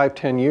 3, 5,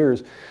 10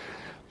 years,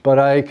 but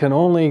I can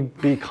only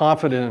be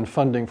confident in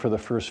funding for the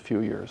first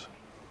few years.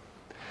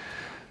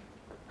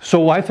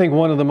 So I think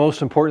one of the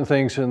most important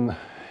things in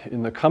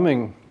the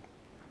coming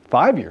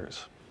 5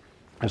 years,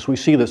 as we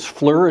see this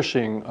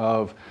flourishing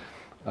of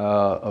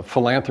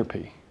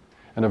philanthropy,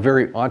 and a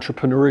very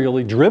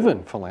entrepreneurially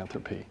driven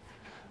philanthropy,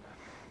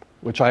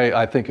 which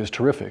I think is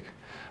terrific.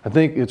 I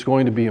think it's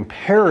going to be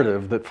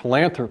imperative that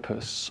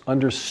philanthropists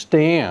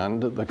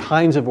understand the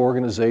kinds of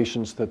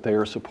organizations that they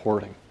are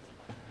supporting.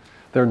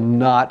 They're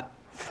not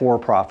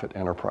for-profit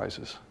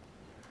enterprises.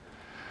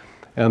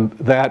 And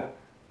that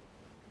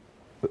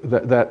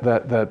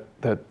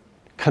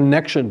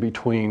connection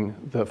between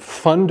the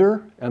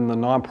funder and the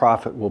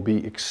nonprofit will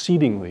be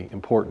exceedingly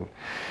important.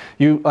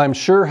 You, I'm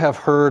sure, have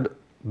heard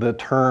the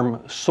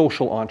term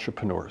social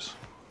entrepreneurs.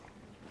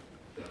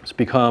 It's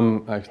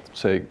become, I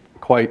say,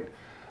 quite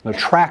an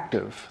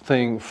attractive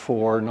thing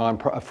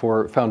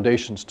for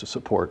foundations to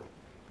support.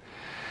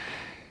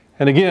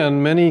 And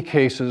again, many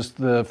cases,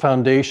 the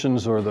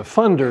foundations or the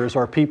funders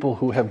are people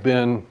who have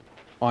been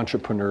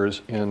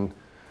entrepreneurs in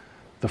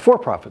the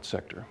for-profit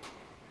sector.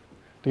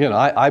 Again,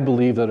 I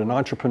believe that an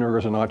entrepreneur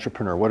is an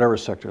entrepreneur, whatever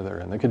sector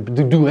they're in. They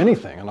could do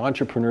anything. An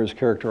entrepreneur is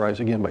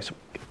characterized, again, by some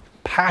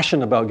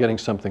passion about getting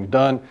something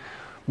done,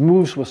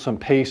 moves with some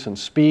pace and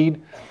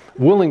speed,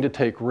 willing to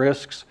take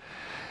risks,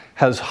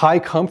 has high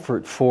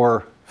comfort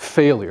for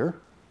failure.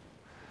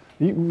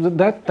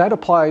 That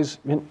applies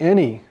in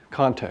any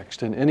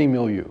context, in any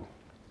milieu,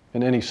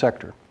 in any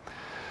sector.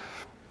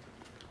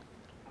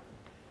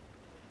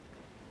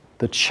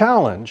 The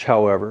challenge,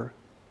 however,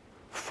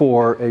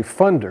 for a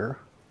funder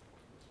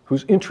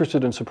who's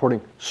interested in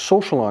supporting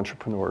social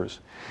entrepreneurs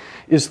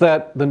is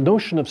that the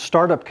notion of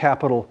startup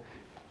capital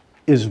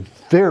is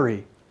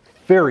very,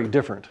 very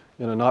different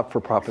in a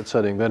not-for-profit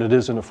setting than it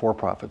is in a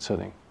for-profit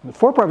setting. In a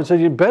for-profit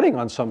setting, you're betting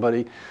on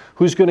somebody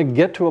who's going to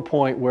get to a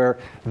point where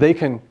they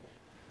can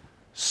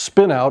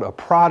spin out a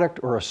product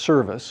or a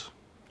service,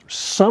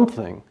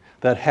 something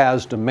that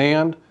has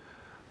demand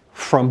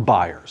from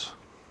buyers.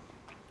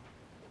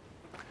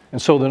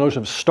 And so the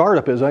notion of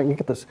startup is I can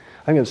get this,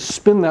 I'm going to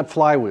spin that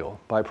flywheel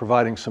by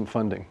providing some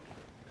funding.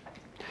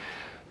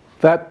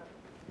 That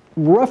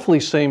roughly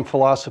same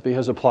philosophy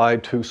has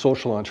applied to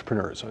social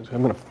entrepreneurs.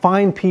 I'm going to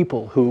find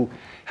people who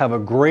have a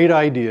great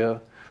idea,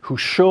 who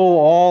show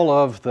all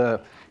of the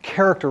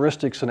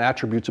characteristics and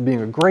attributes of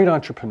being a great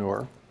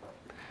entrepreneur.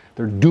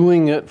 They're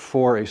doing it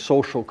for a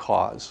social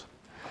cause.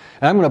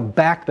 And I'm going to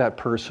back that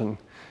person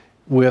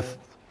with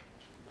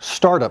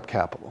startup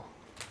capital.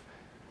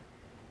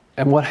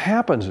 And what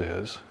happens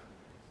is,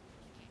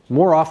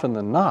 more often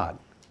than not,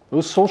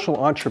 those social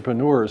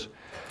entrepreneurs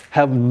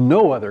have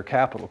no other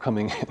capital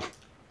coming in.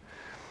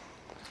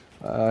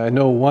 I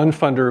know one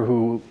funder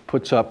who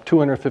puts up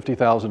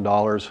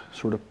 $250,000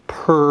 sort of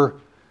per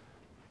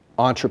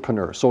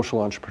entrepreneur,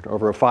 social entrepreneur,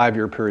 over a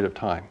 5-year period of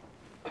time,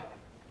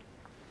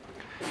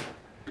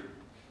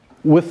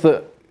 with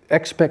the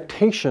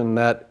expectation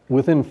that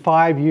within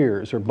 5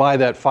 years, or by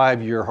that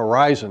 5-year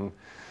horizon,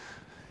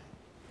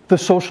 the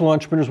social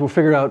entrepreneurs will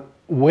figure out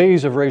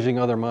ways of raising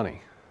other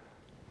money.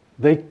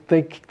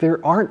 There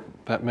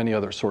aren't that many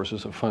other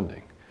sources of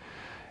funding.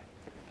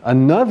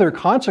 Another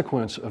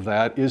consequence of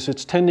that is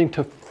it's tending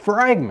to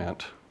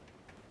fragment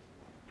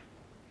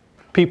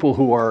people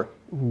who are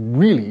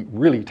really,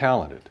 really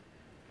talented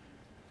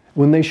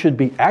when they should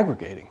be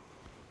aggregating.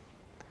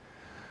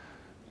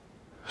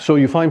 So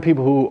you find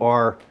people who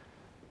are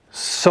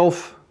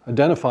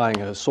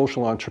self-identifying as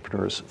social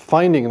entrepreneurs,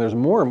 finding, and there's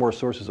more and more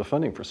sources of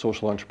funding for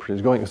social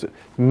entrepreneurs going,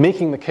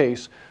 making the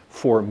case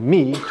for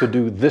me to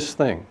do this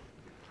thing.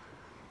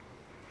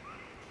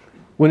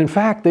 When in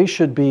fact they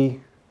should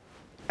be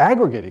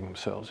aggregating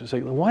themselves. You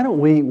say, why don't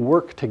we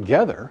work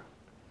together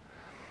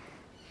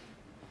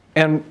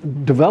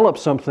and develop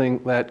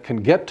something that can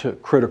get to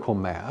critical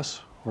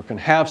mass or can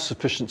have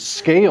sufficient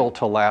scale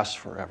to last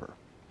forever?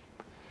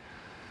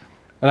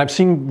 And I've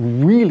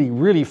seen really,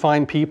 really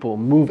fine people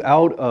move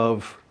out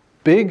of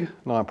big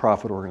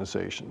nonprofit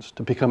organizations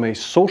to become a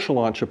social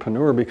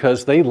entrepreneur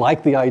because they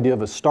like the idea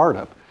of a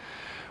startup,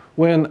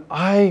 when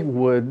I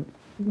would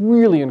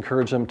really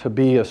encourage them to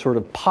be a sort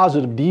of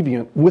positive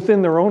deviant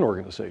within their own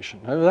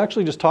organization. I was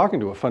actually just talking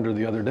to a funder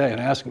the other day and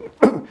asking,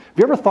 have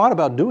you ever thought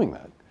about doing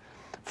that?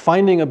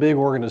 Finding a big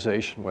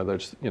organization, whether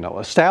it's,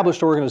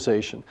 established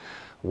organization,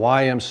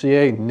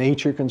 YMCA,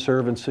 Nature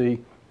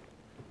Conservancy,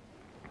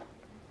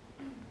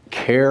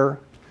 CARE,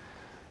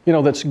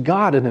 that's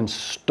got an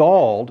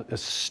installed,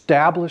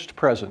 established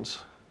presence,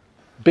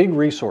 big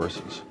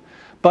resources,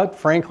 but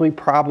frankly,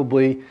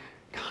 probably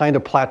kind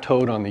of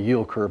plateaued on the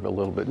yield curve a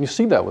little bit. And you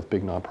see that with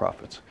big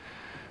nonprofits.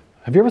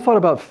 Have you ever thought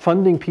about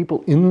funding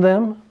people in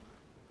them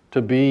to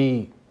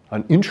be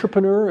an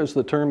entrepreneur, as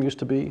the term used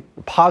to be,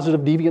 a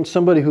positive deviant,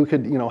 somebody who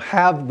could,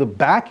 have the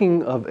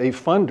backing of a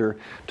funder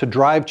to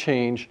drive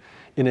change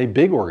in a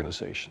big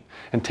organization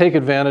and take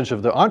advantage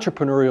of the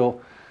entrepreneurial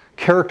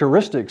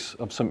characteristics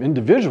of some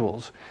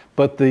individuals,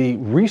 but the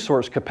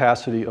resource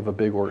capacity of a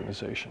big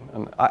organization?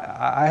 And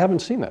I haven't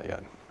seen that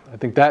yet. I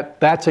think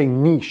that's a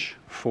niche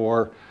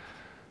for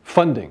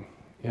funding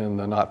in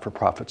the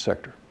not-for-profit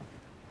sector.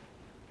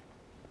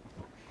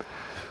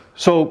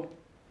 So,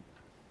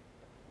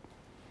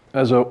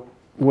 as a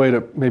way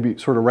to maybe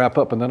sort of wrap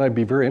up, and then I'd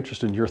be very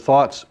interested in your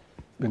thoughts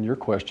and your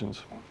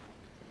questions.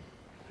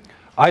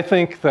 I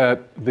think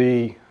that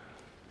the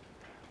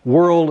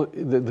world,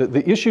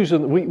 the issues,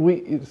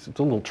 it's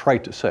a little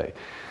trite to say,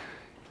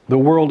 the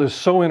world is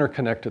so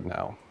interconnected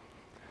now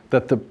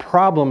that the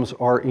problems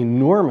are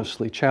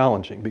enormously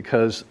challenging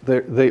because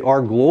they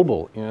are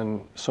global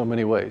in so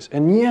many ways.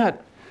 And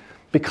yet,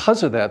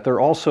 because of that, they're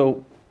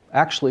also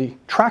actually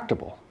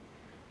tractable.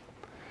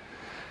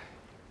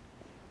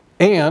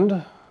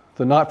 And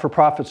the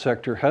not-for-profit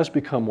sector has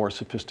become more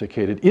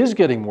sophisticated, is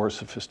getting more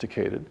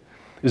sophisticated,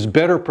 is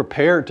better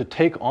prepared to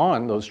take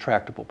on those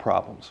tractable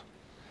problems.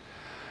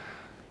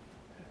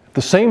 At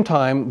the same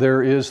time,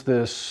 there is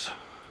this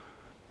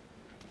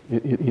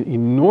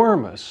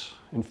enormous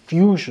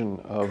infusion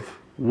of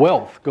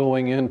wealth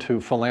going into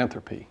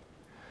philanthropy.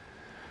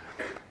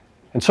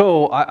 And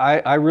so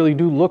I really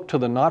do look to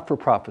the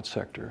not-for-profit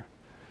sector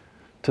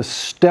to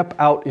step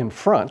out in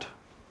front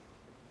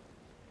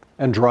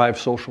and drive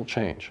social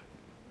change.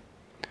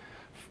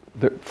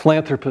 The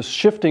philanthropists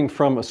shifting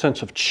from a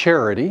sense of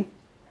charity,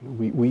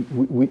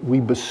 we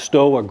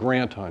bestow a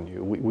grant on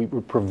you, we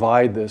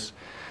provide this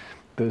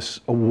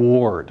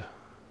award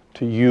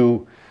to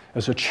you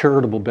as a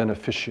charitable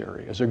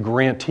beneficiary, as a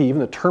grantee. Even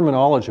the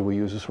terminology we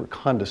use is sort of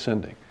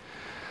condescending.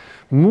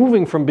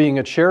 Moving from being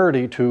a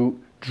charity to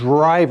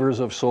drivers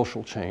of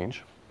social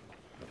change,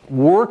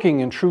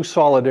 working in true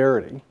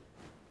solidarity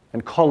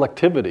and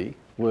collectivity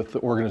with the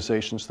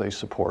organizations they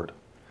support,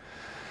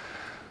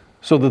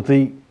 so that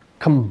the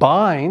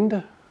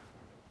combined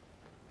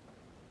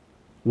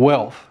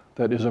wealth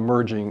that is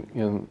emerging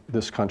in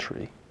this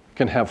country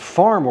can have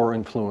far more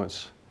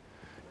influence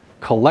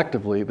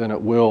collectively than it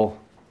will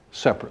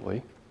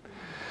separately,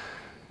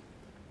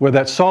 where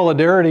that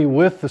solidarity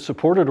with the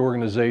supported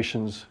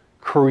organizations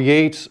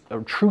creates a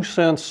true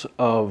sense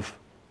of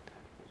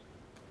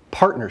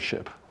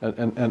partnership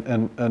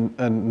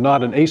and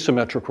not an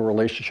asymmetrical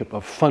relationship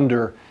of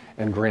funder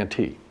and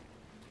grantee.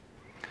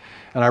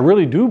 And I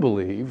really do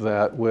believe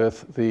that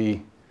with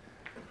the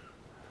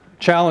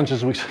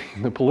challenges we see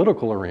in the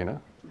political arena,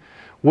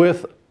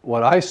 with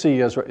what I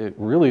see as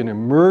really an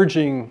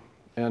emerging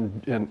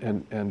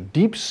and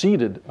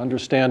deep-seated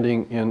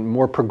understanding in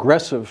more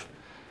progressive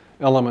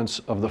elements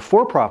of the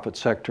for-profit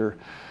sector,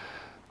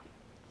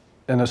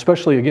 and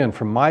especially, again,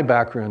 from my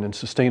background in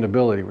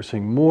sustainability, we're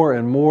seeing more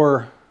and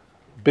more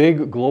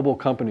big global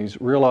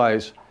companies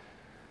realize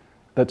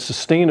that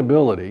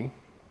sustainability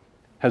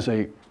has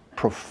a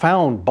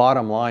profound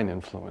bottom line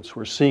influence.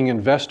 We're seeing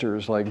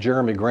investors like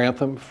Jeremy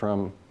Grantham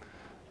from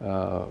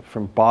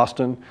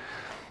Boston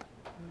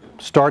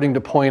starting to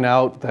point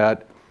out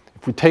that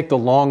if we take the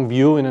long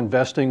view in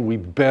investing, we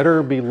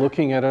better be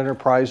looking at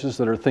enterprises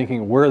that are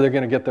thinking where they're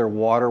going to get their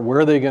water, where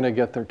are they going to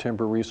get their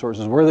timber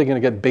resources, where are they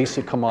going to get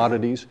basic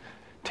commodities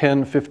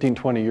 10, 15,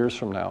 20 years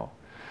from now.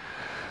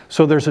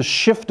 So there's a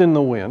shift in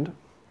the wind.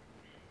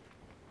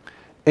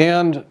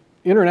 And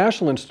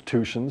international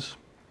institutions,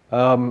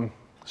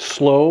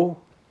 slow,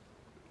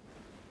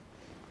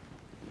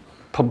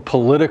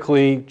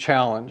 politically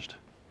challenged,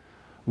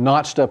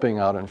 not stepping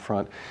out in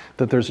front,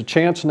 that there's a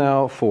chance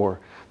now for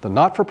the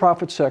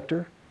not-for-profit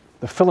sector,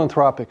 the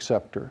philanthropic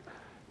sector,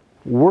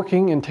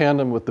 working in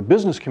tandem with the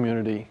business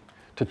community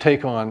to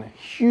take on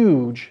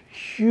huge,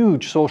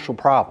 huge social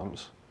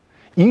problems,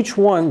 each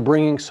one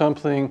bringing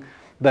something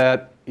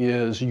that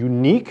is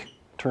unique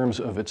in terms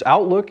of its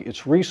outlook,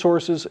 its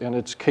resources, and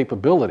its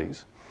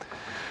capabilities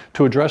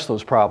to address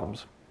those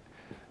problems.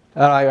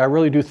 And I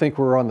really do think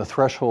we're on the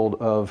threshold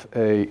of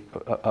a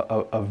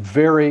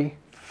very,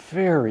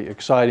 very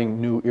exciting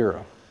new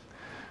era.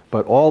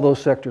 But all those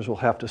sectors will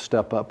have to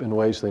step up in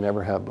ways they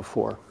never have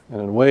before,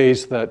 and in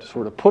ways that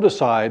sort of put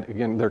aside,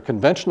 again, their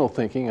conventional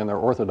thinking and their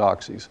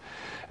orthodoxies,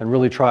 and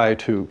really try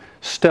to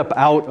step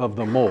out of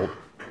the mold.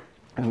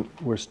 And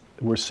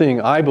we're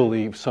seeing, I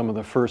believe, some of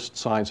the first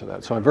signs of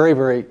that. So I'm very,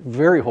 very,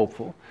 very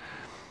hopeful.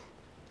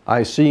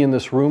 I see in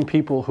this room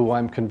people who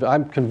I'm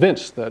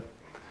convinced that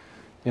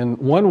in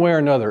one way or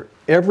another,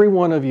 every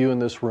one of you in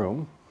this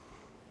room,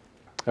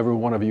 every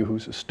one of you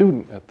who's a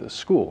student at this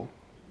school,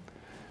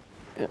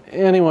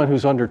 anyone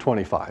who's under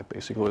 25,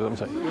 basically what I'm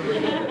saying,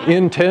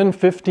 in 10,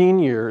 15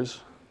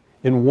 years,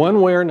 in one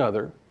way or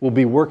another, will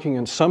be working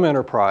in some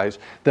enterprise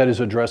that is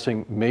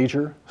addressing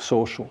major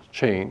social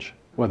change,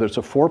 whether it's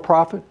a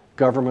for-profit,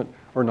 government,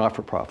 or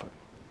not-for-profit.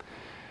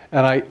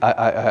 And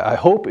I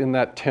hope in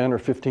that 10 or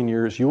 15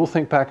 years, you will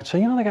think back and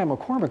say, you know, that guy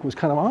McCormick was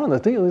kind of on the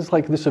thing. It's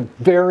like this is a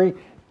very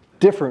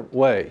different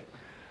way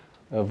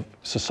of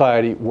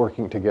society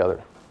working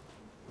together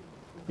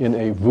in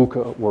a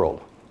VUCA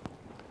world.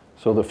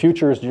 So the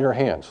future is in your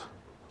hands.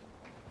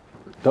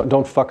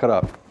 Don't fuck it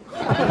up.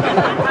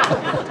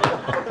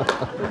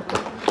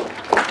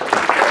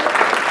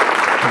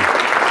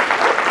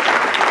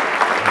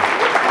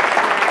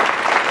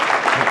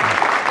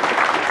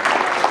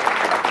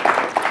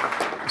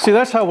 See,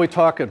 that's how we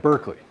talk at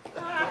Berkeley.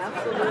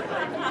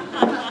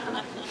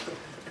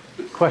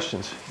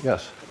 Questions?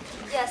 Yes.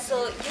 Yeah,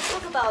 so you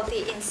talk about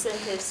the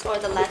incentives or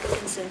the lack of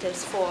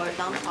incentives for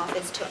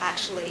nonprofits to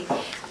actually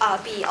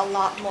be a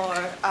lot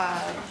more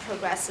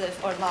progressive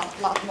or a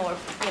lot more,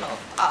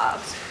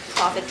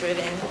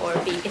 profit-driven or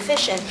be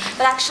efficient.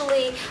 But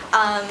actually,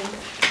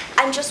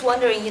 I'm just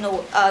wondering,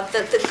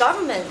 the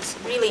government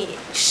really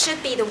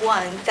should be the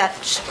one that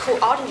should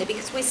coordinate,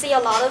 because we see a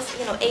lot of,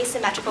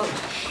 asymmetrical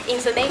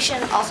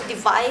information, also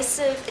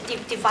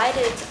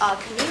divided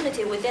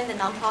community within the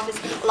nonprofits.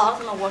 A lot of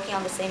them are working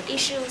on the same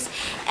issues,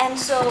 and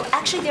so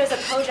actually there's a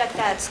project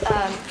that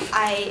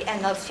I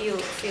and a few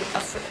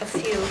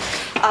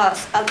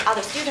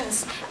other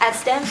students at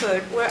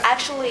Stanford were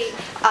actually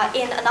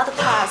in another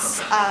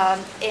class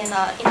in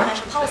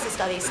international policy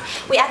studies.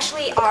 We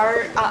actually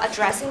are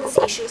addressing these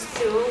issues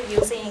through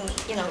using,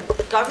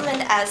 the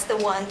government as the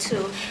one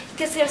to,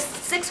 because there's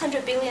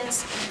 600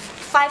 billions,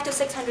 $500 to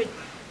 $600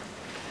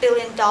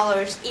 billion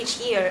each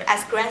year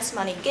as grants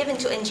money given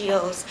to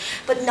NGOs,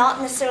 but not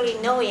necessarily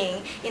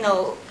knowing,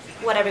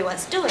 what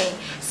everyone's doing.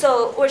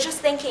 So we're just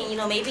thinking,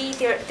 maybe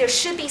there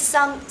should be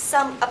some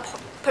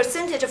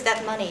percentage of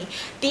that money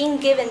being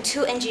given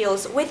to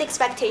NGOs with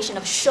expectation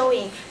of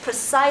showing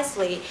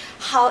precisely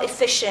how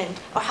efficient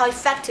or how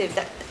effective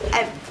that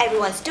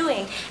everyone's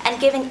doing, and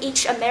giving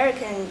each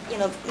American,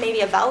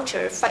 maybe a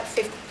voucher,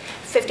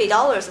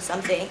 $50 or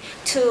something,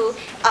 to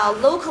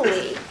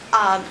locally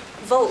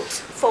vote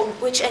for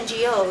which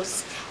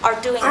NGOs are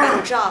doing a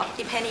better job,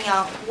 depending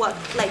on what,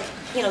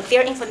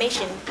 their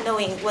information,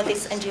 knowing what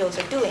these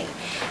NGOs are doing.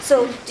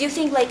 So do you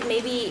think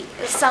maybe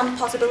some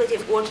possibility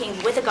of working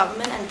with the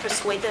government and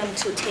persuade them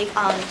to take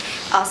on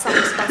some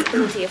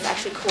responsibility of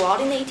actually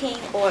coordinating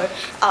or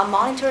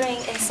monitoring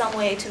in some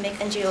way to make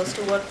NGOs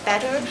to work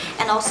better?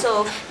 And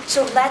also,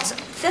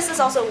 this is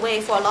also a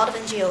way for a lot of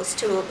NGOs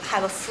to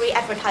have a free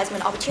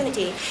advertisement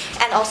opportunity,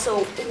 and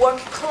also work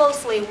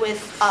closely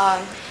with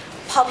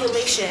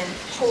population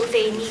who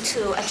they need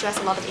to address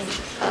a lot of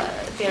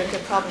their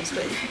problems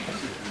with.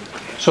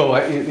 So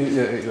I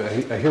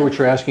hear what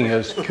you're asking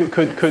is,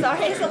 could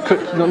Sorry, it's a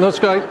lot. no, let's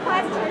go.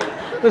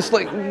 Let's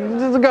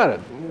got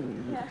it.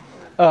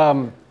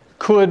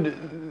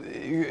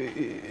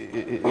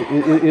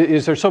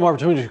 Is there some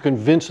opportunity to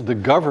convince the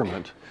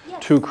government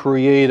to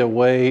create a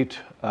way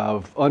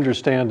of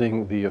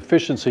understanding the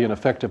efficiency and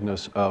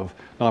effectiveness of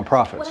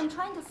nonprofits? What I'm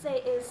trying to say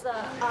is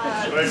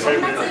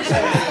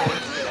organizations.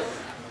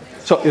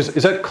 So is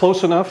that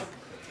close enough?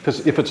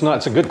 Because if it's not,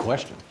 it's a good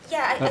question.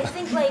 Yeah, I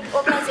think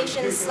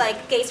organizations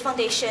like Gates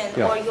Foundation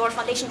or your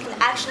foundation can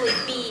actually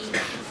be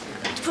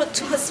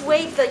to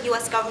persuade the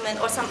U.S. government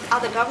or some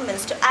other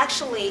governments to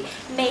actually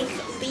make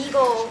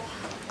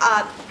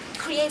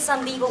create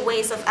some legal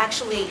ways of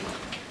actually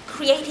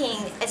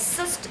creating a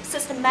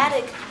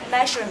systematic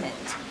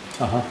measurement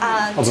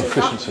of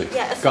efficiency.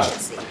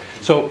 Efficiency. Got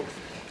it. So,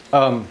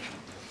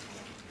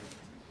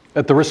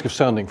 at the risk of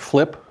sounding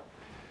flip,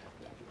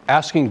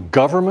 asking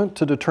government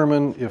to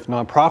determine if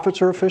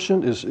nonprofits are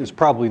efficient is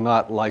probably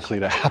not likely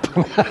to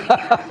happen.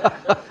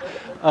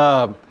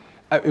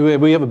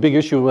 We have a big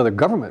issue with whether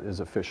government is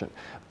efficient.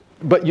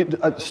 But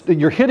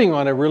you're hitting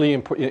on a really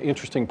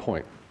interesting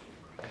point.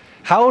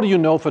 How do you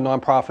know if a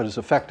nonprofit is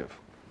effective?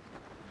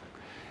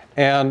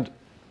 And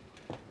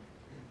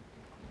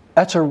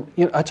that's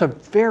a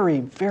very,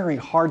 very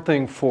hard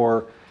thing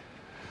for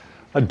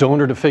a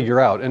donor to figure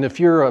out. And if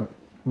you're a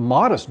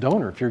modest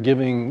donor, if you're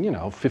giving,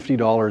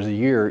 $50 a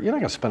year, you're not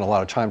going to spend a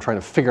lot of time trying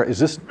to figure out, is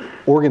this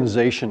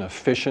organization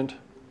efficient?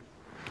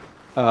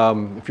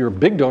 If you're a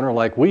big donor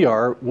like we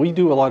are, we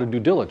do a lot of due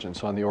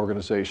diligence on the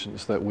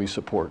organizations that we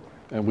support,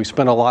 and we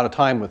spend a lot of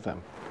time with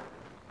them.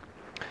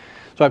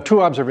 So I have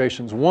two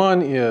observations.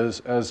 One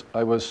is, as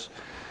I was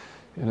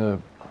in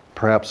a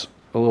perhaps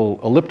a little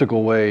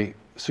elliptical way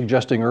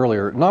suggesting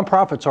earlier,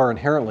 nonprofits are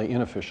inherently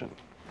inefficient.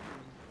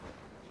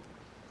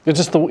 They're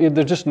just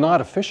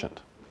not efficient.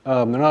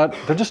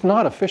 They're just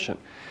not efficient.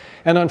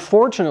 And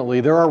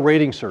unfortunately, there are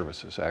rating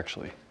services,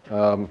 actually.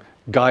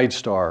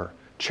 GuideStar,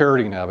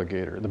 Charity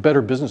Navigator, the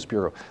Better Business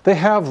Bureau. They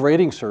have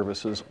rating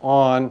services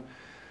on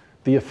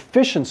the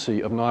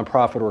efficiency of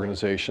nonprofit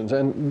organizations.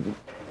 And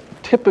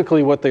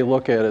typically what they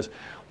look at is,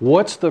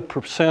 what's the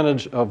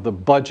percentage of the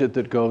budget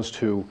that goes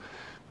to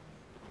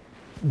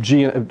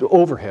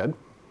overhead,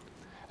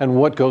 and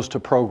what goes to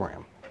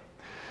program?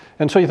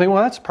 And so you think,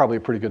 well, that's probably a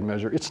pretty good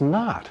measure. It's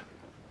not.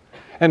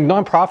 And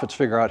nonprofits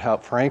figure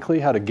out frankly,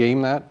 how to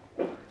game that.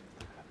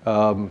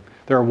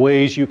 There are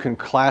ways you can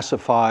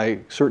classify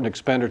certain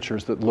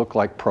expenditures that look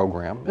like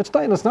program. It's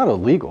not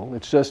illegal.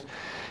 It's just,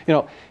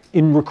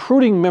 in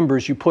recruiting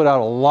members, you put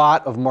out a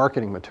lot of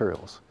marketing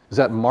materials. Is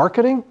that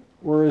marketing,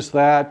 or is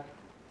that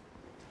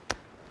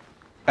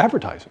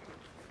advertising?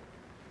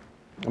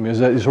 I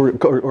mean,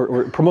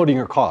 or promoting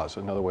your cause,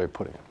 another way of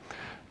putting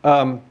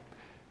it.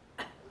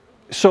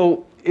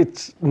 So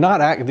it's not,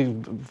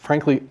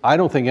 frankly, I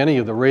don't think any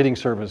of the rating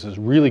services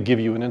really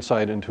give you an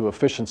insight into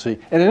efficiency.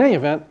 And in any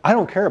event, I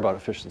don't care about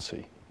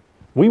efficiency.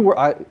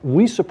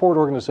 We support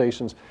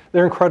organizations,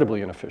 they're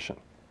incredibly inefficient.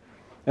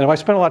 And if I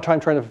spend a lot of time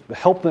trying to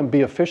help them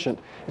be efficient,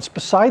 it's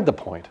beside the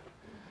point.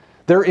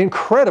 They're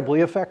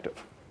incredibly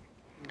effective.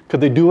 Could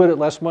they do it at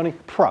less money?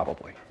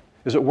 Probably.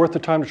 Is it worth the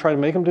time to try to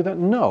make them do that?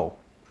 No.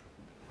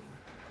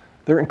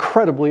 They're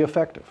incredibly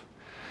effective.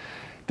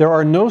 There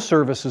are no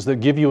services that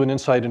give you an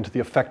insight into the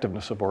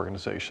effectiveness of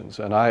organizations.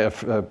 And I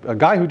have a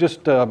guy who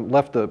just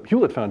left the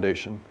Hewlett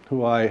Foundation,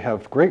 who I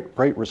have great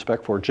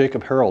respect for,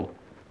 Jacob Harold,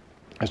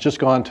 has just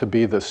gone to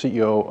be the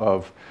CEO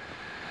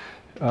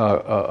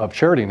of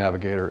Charity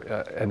Navigator.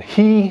 And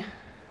he,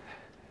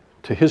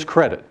 to his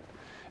credit,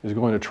 is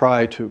going to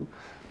try to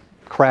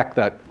crack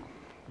that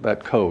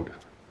code.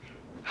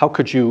 How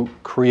could you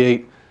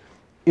create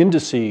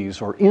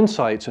indices or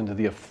insights into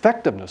the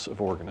effectiveness of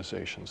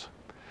organizations?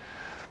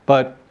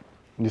 But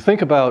when you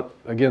think about,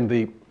 again,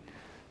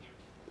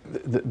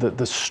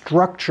 the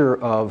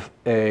structure of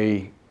how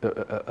a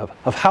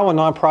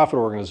nonprofit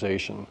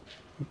organization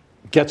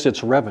gets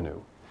its revenue,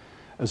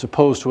 as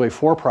opposed to a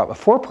for-profit. A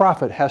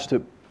for-profit has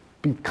to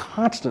be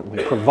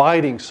constantly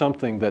providing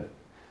something that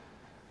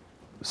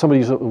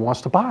somebody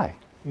wants to buy,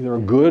 either a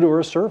good or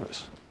a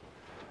service.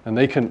 And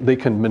they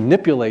can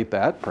manipulate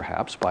that,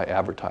 perhaps, by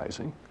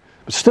advertising.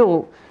 But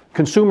still,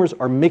 consumers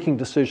are making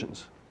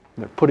decisions.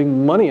 They're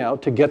putting money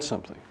out to get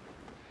something.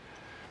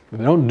 If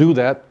they don't do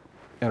that,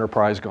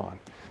 enterprise gone.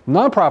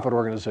 Nonprofit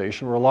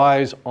organization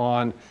relies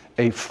on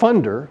a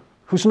funder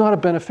who's not a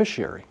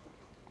beneficiary.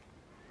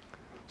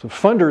 So a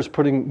funder is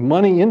putting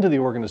money into the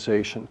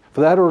organization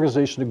for that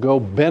organization to go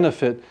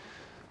benefit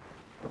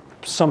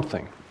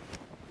something.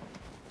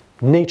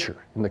 Nature,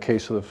 in the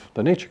case of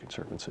the Nature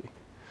Conservancy.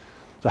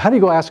 So how do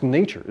you go ask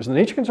Nature? Is the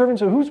Nature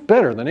Conservancy, who's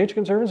better, the Nature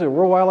Conservancy,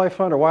 World Wildlife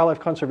Fund, or Wildlife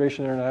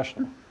Conservation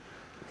International?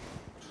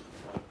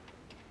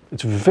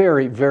 It's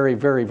very, very,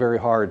 very, very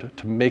hard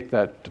to make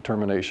that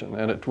determination,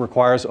 and it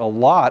requires a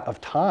lot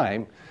of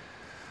time,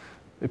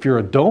 if you're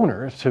a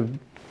donor, to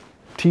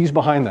tease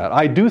behind that.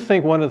 I do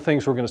think one of the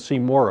things we're going to see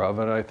more of,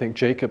 and I think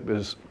Jacob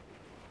is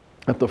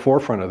at the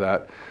forefront of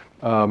that,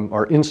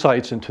 are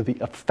insights into the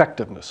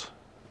effectiveness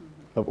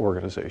of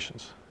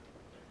organizations,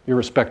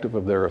 irrespective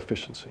of their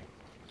efficiency.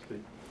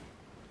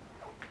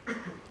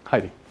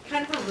 Heidi.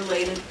 Kind of a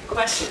related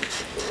question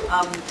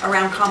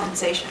around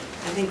compensation.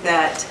 I think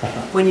that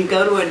when you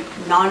go to a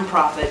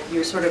nonprofit,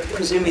 you're sort of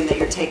presuming that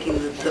you're taking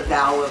the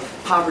vow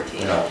of poverty.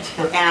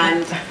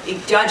 And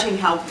judging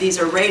how these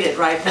are rated,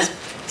 right? Because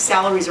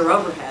salaries are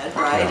overhead,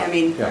 right? I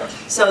mean,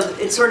 so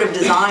it's sort of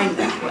designed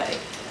that way.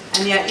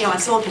 And yet, in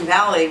Silicon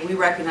Valley, we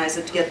recognize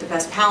that to get the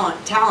best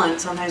talent,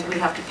 sometimes we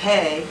have to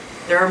pay.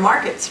 There are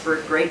markets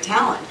for great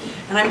talent.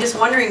 And I'm just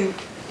wondering,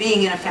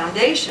 being in a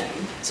foundation,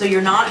 so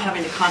you're not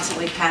having to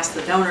constantly pass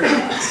the donor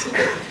test.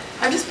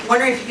 I'm just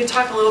wondering if you could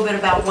talk a little bit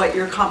about what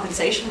your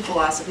compensation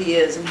philosophy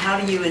is and how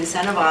do you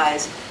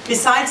incentivize,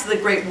 besides the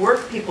great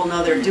work people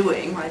know they're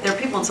doing, right? There are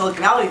people in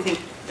Silicon Valley who think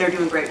they're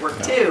doing great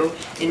work too,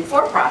 in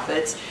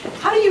for-profits.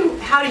 How do you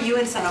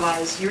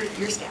incentivize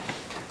your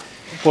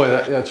staff? Boy,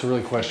 that's a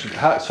really question.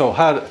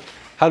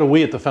 How do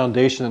we at the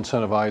foundation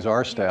incentivize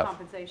our staff?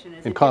 Compensation.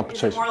 In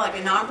compensation. Is it more like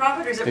a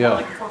nonprofit or is it more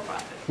like a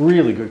for-profit?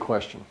 Really good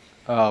question.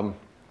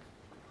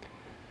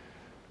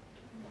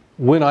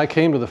 When I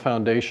came to the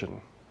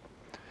foundation,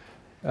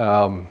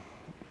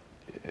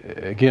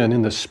 again,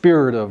 in the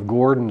spirit of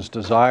Gordon's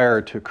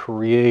desire to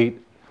create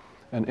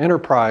an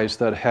enterprise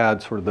that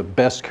had sort of the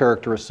best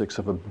characteristics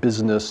of a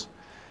business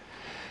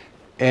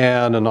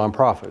and a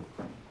nonprofit,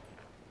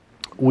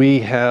 we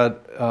had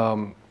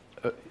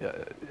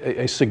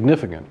a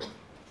significant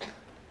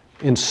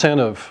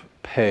incentive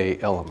pay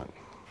element.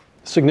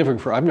 Significant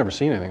for, I've never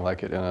seen anything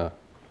like it in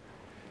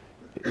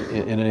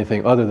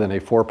anything other than a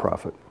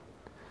for-profit.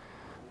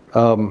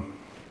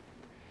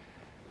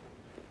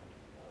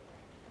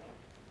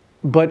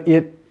 But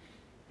it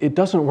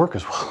doesn't work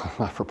as well in a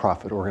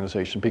not-for-profit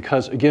organization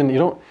because, again,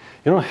 you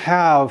don't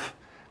have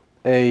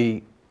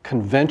a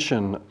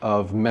convention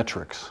of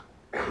metrics.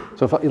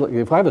 So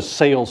if I have a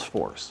sales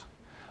force,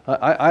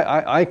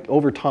 I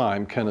over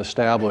time can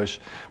establish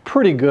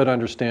pretty good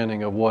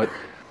understanding of what,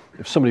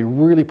 if somebody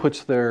really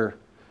puts their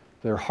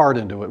heart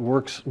into it,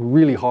 works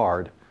really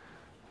hard,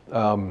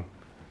 what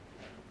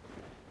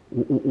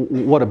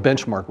a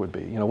benchmark would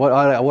be. What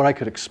I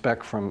could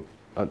expect from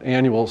an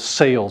annual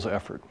sales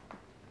effort.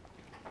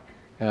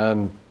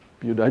 And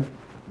I'd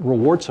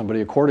reward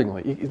somebody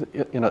accordingly.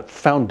 In a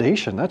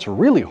foundation, that's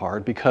really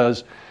hard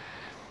because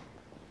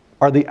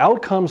are the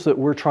outcomes that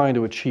we're trying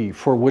to achieve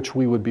for which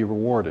we would be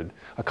rewarded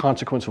a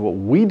consequence of what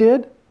we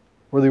did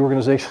or the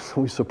organizations that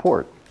we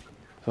support?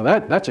 So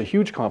that's a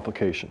huge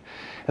complication.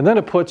 And then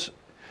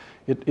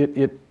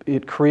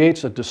it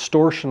creates a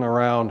distortion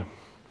around,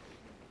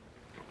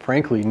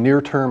 frankly,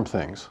 near-term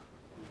things.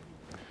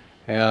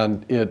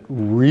 And it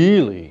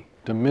really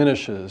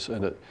diminishes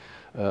a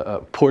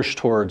push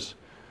towards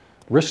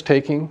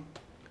risk-taking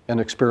and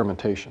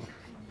experimentation.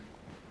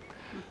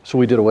 So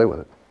we did away with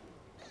it.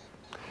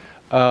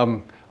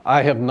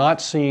 I have not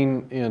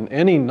seen in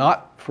any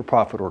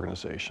not-for-profit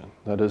organization,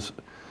 that is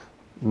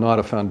not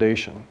a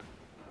foundation,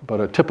 but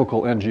a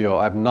typical NGO,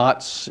 I've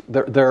not,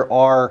 there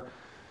are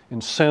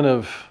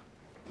incentive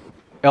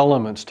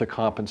elements to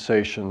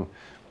compensation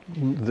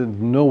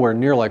nowhere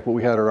near like what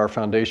we had at our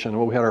foundation.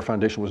 What we had at our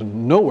foundation was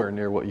nowhere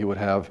near what you would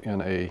have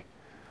in a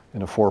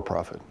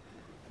for-profit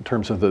in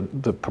terms of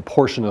the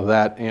proportion of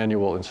that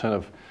annual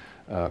incentive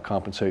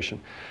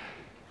compensation.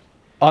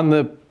 On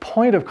the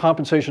point of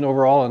compensation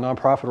overall in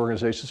nonprofit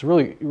organizations, it's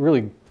really,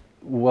 really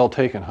well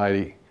taken,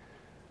 Heidi.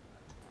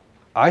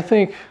 I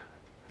think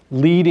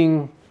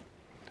leading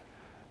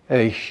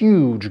a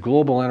huge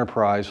global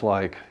enterprise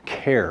like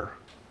CARE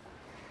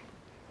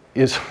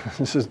is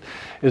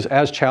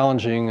as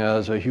challenging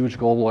as a huge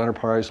global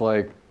enterprise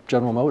like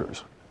General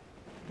Motors,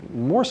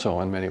 more so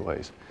in many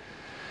ways.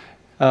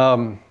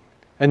 And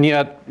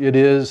yet it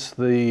is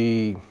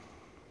the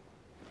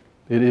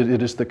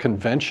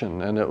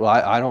convention, and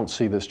I don't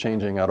see this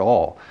changing at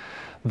all,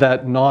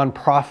 that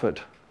nonprofit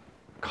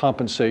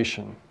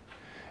compensation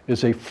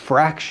is a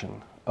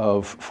fraction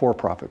of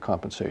for-profit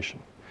compensation.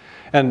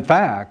 And in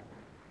fact,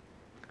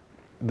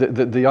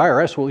 the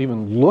IRS will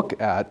even look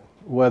at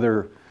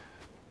whether,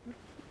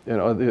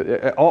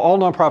 all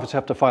nonprofits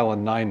have to file a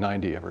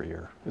 990 every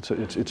year.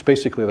 It's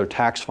basically their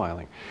tax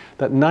filing.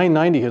 That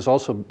 990 has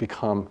also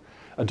become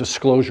a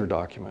disclosure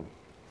document.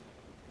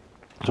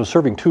 So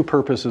serving two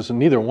purposes, and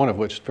neither one of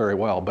which very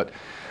well, but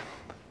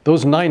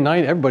those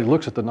 990, everybody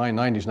looks at the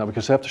 990s now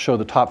because they have to show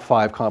the top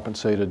 5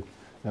 compensated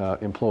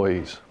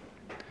employees.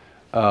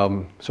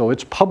 So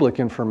it's public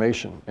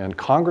information, and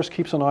Congress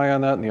keeps an eye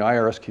on that, and the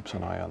IRS keeps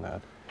an eye on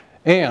that.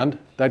 And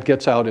that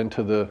gets out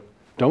into the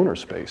donor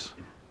space.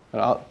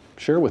 And I'll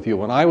share with you,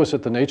 when I was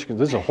at the Nature,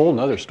 this is a whole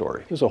nother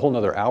story. This is a whole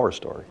nother hour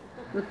story.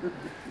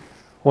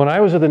 When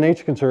I was at the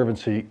Nature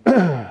Conservancy,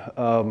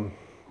 so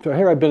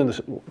here I've been in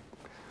this,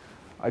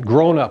 I'd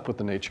grown up with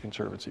the Nature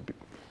Conservancy.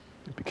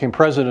 Became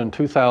president in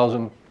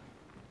 2000.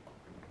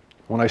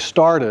 When I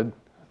started,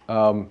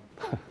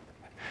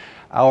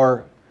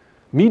 our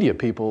media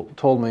people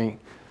told me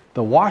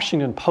the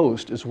Washington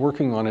Post is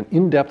working on an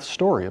in-depth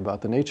story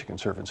about the Nature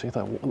Conservancy. I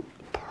thought, well,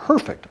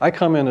 perfect. I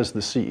come in as the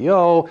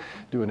CEO,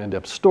 do an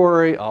in-depth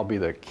story, I'll be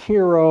the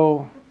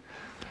hero.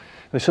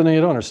 They said, no,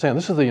 you don't understand.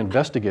 This is the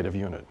investigative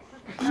unit.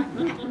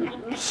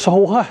 So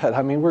what?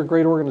 I mean, we're a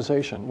great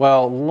organization.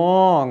 Well,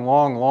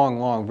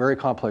 long, very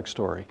complex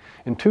story.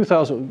 In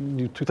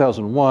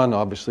 2001,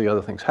 obviously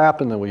other things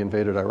happened, then we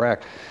invaded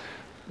Iraq.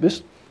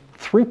 This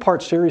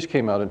 3-part series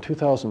came out in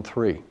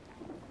 2003.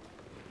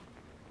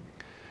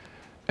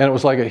 And it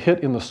was like a hit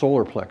in the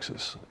solar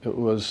plexus. It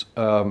was,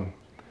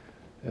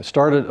 it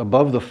started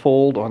above the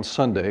fold on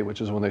Sunday,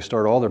 which is when they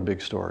start all their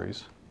big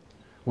stories.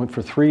 Went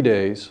for 3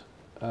 days.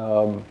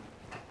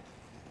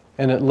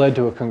 And it led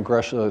to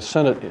a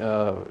Senate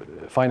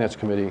Finance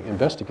Committee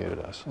investigated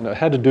us. And it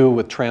had to do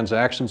with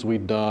transactions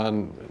we'd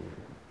done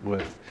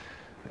with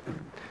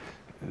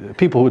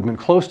people who had been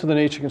close to the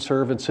Nature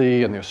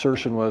Conservancy, and the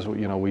assertion was,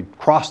 we'd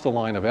crossed the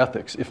line of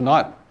ethics, if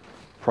not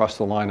crossed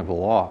the line of the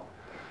law.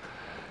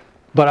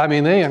 But I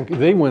mean,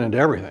 they went into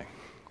everything,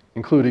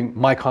 including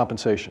my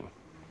compensation.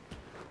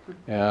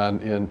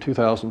 And in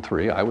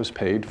 2003, I was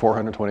paid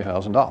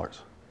 $420,000.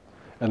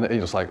 And it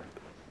was like,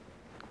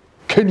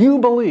 Can you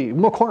believe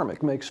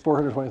McCormick makes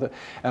 $420,000?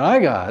 And I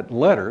got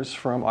letters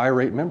from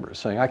irate members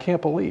saying, I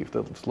can't believe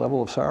this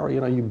level of salary.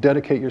 You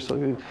dedicate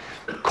yourself.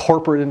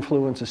 Corporate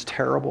influence is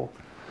terrible.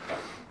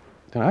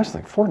 And I just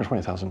think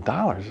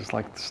 $420,000 is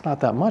like, it's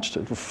not that much.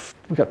 We've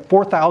got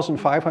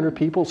 4,500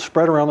 people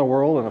spread around the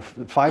world and a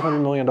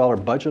 $500 million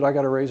budget I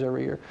got to raise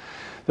every year.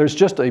 There's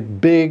just a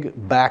big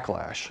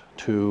backlash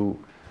to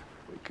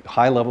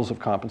high levels of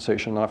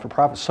compensation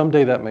not-for-profit.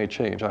 Someday that may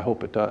change. I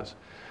hope it does.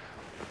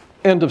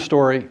 End of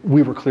story.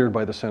 We were cleared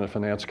by the Senate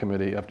Finance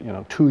Committee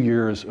after 2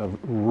 years of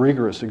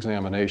rigorous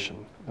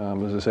examination.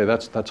 As I say,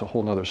 that's a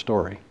whole other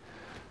story.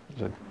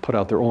 I put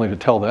out there only to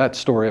tell that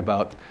story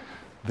about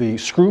the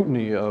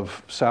scrutiny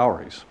of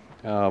salaries.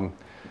 I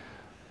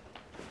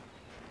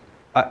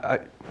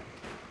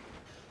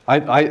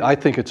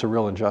think it's a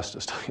real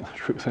injustice, to tell you the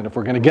truth. And if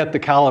we're going to get the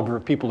caliber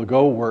of people to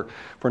go work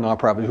for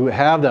nonprofit who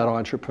have that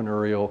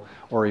entrepreneurial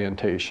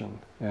orientation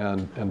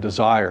and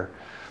desire,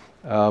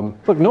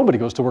 look, nobody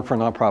goes to work for a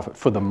nonprofit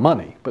for the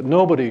money, but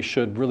nobody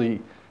should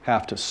really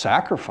have to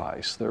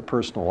sacrifice their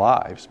personal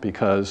lives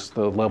because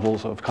the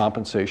levels of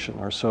compensation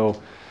are so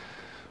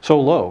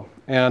low.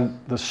 And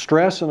the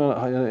stress in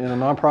a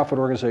nonprofit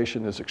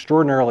organization is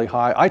extraordinarily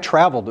high. I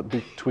traveled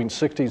between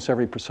 60 and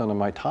 70% of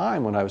my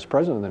time when I was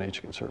president of the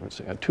Nature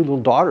Conservancy. I had 2 little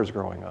daughters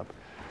growing up.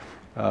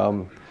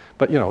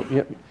 But you're not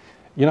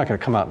going to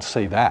come out and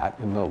say that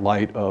in the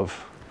light of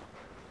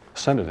a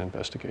Senate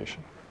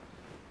investigation.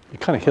 You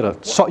kind of hit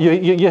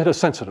you hit a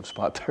sensitive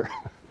spot there.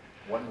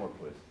 One more,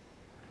 please.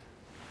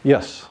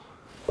 Yes.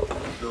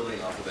 Building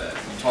off of that,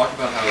 you talk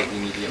about how we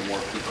need to get more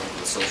people into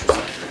the social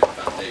sector and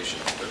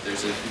foundations, but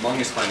there's a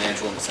humongous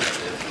financial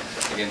incentive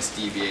against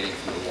deviating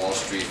from the Wall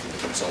Street and the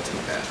consulting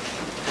path.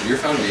 Would your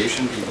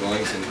foundation be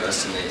willing to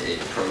invest in a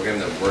program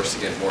that works to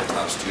get more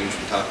top students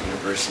from top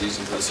universities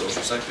into the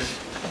social sector?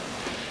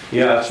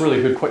 Yeah, that's a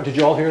really good question. Did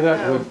you all hear that?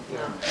 No.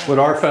 Would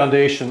our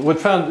foundation or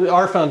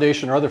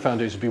other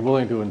foundations be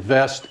willing to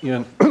invest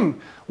in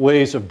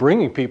ways of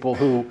bringing people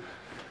who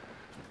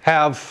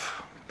have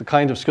the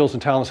kind of skills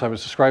and talents I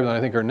was describing that I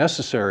think are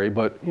necessary,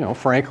 but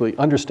frankly,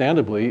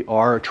 understandably,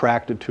 are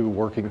attracted to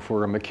working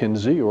for a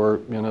McKinsey or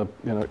in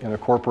a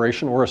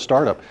corporation or a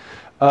startup?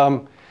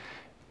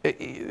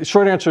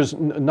 Short answer is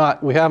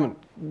not. We haven't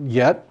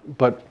yet,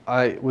 but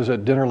I was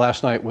at dinner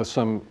last night with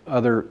some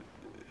other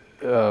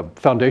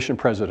foundation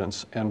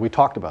presidents, and we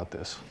talked about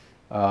this.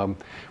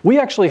 We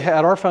actually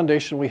at our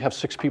foundation, we have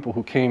 6 people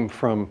who came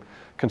from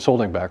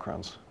consulting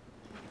backgrounds,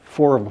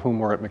 4 of whom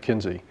were at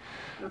McKinsey.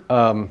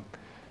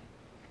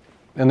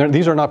 And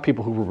these are not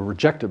people who were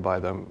rejected by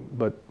them,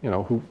 but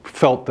who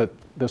felt that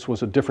this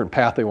was a different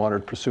path they wanted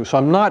to pursue. So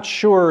I'm not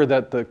sure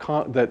that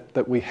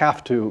that we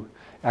have to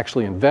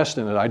actually invest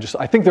in it. I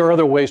think there are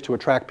other ways to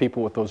attract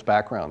people with those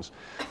backgrounds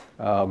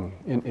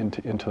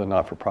into the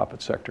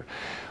not-for-profit sector.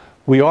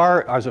 We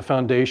are, as a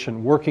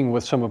foundation, working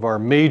with some of our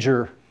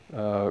major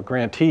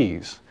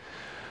grantees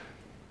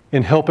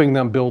in helping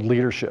them build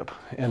leadership.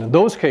 And in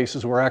those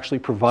cases, we're actually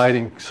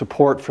providing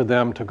support for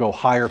them to go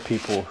hire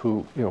people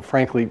who,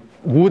 frankly,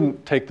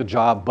 wouldn't take the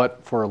job but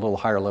for a little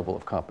higher level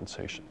of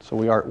compensation. So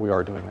we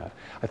are doing that.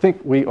 I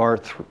think we are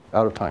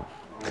out of time.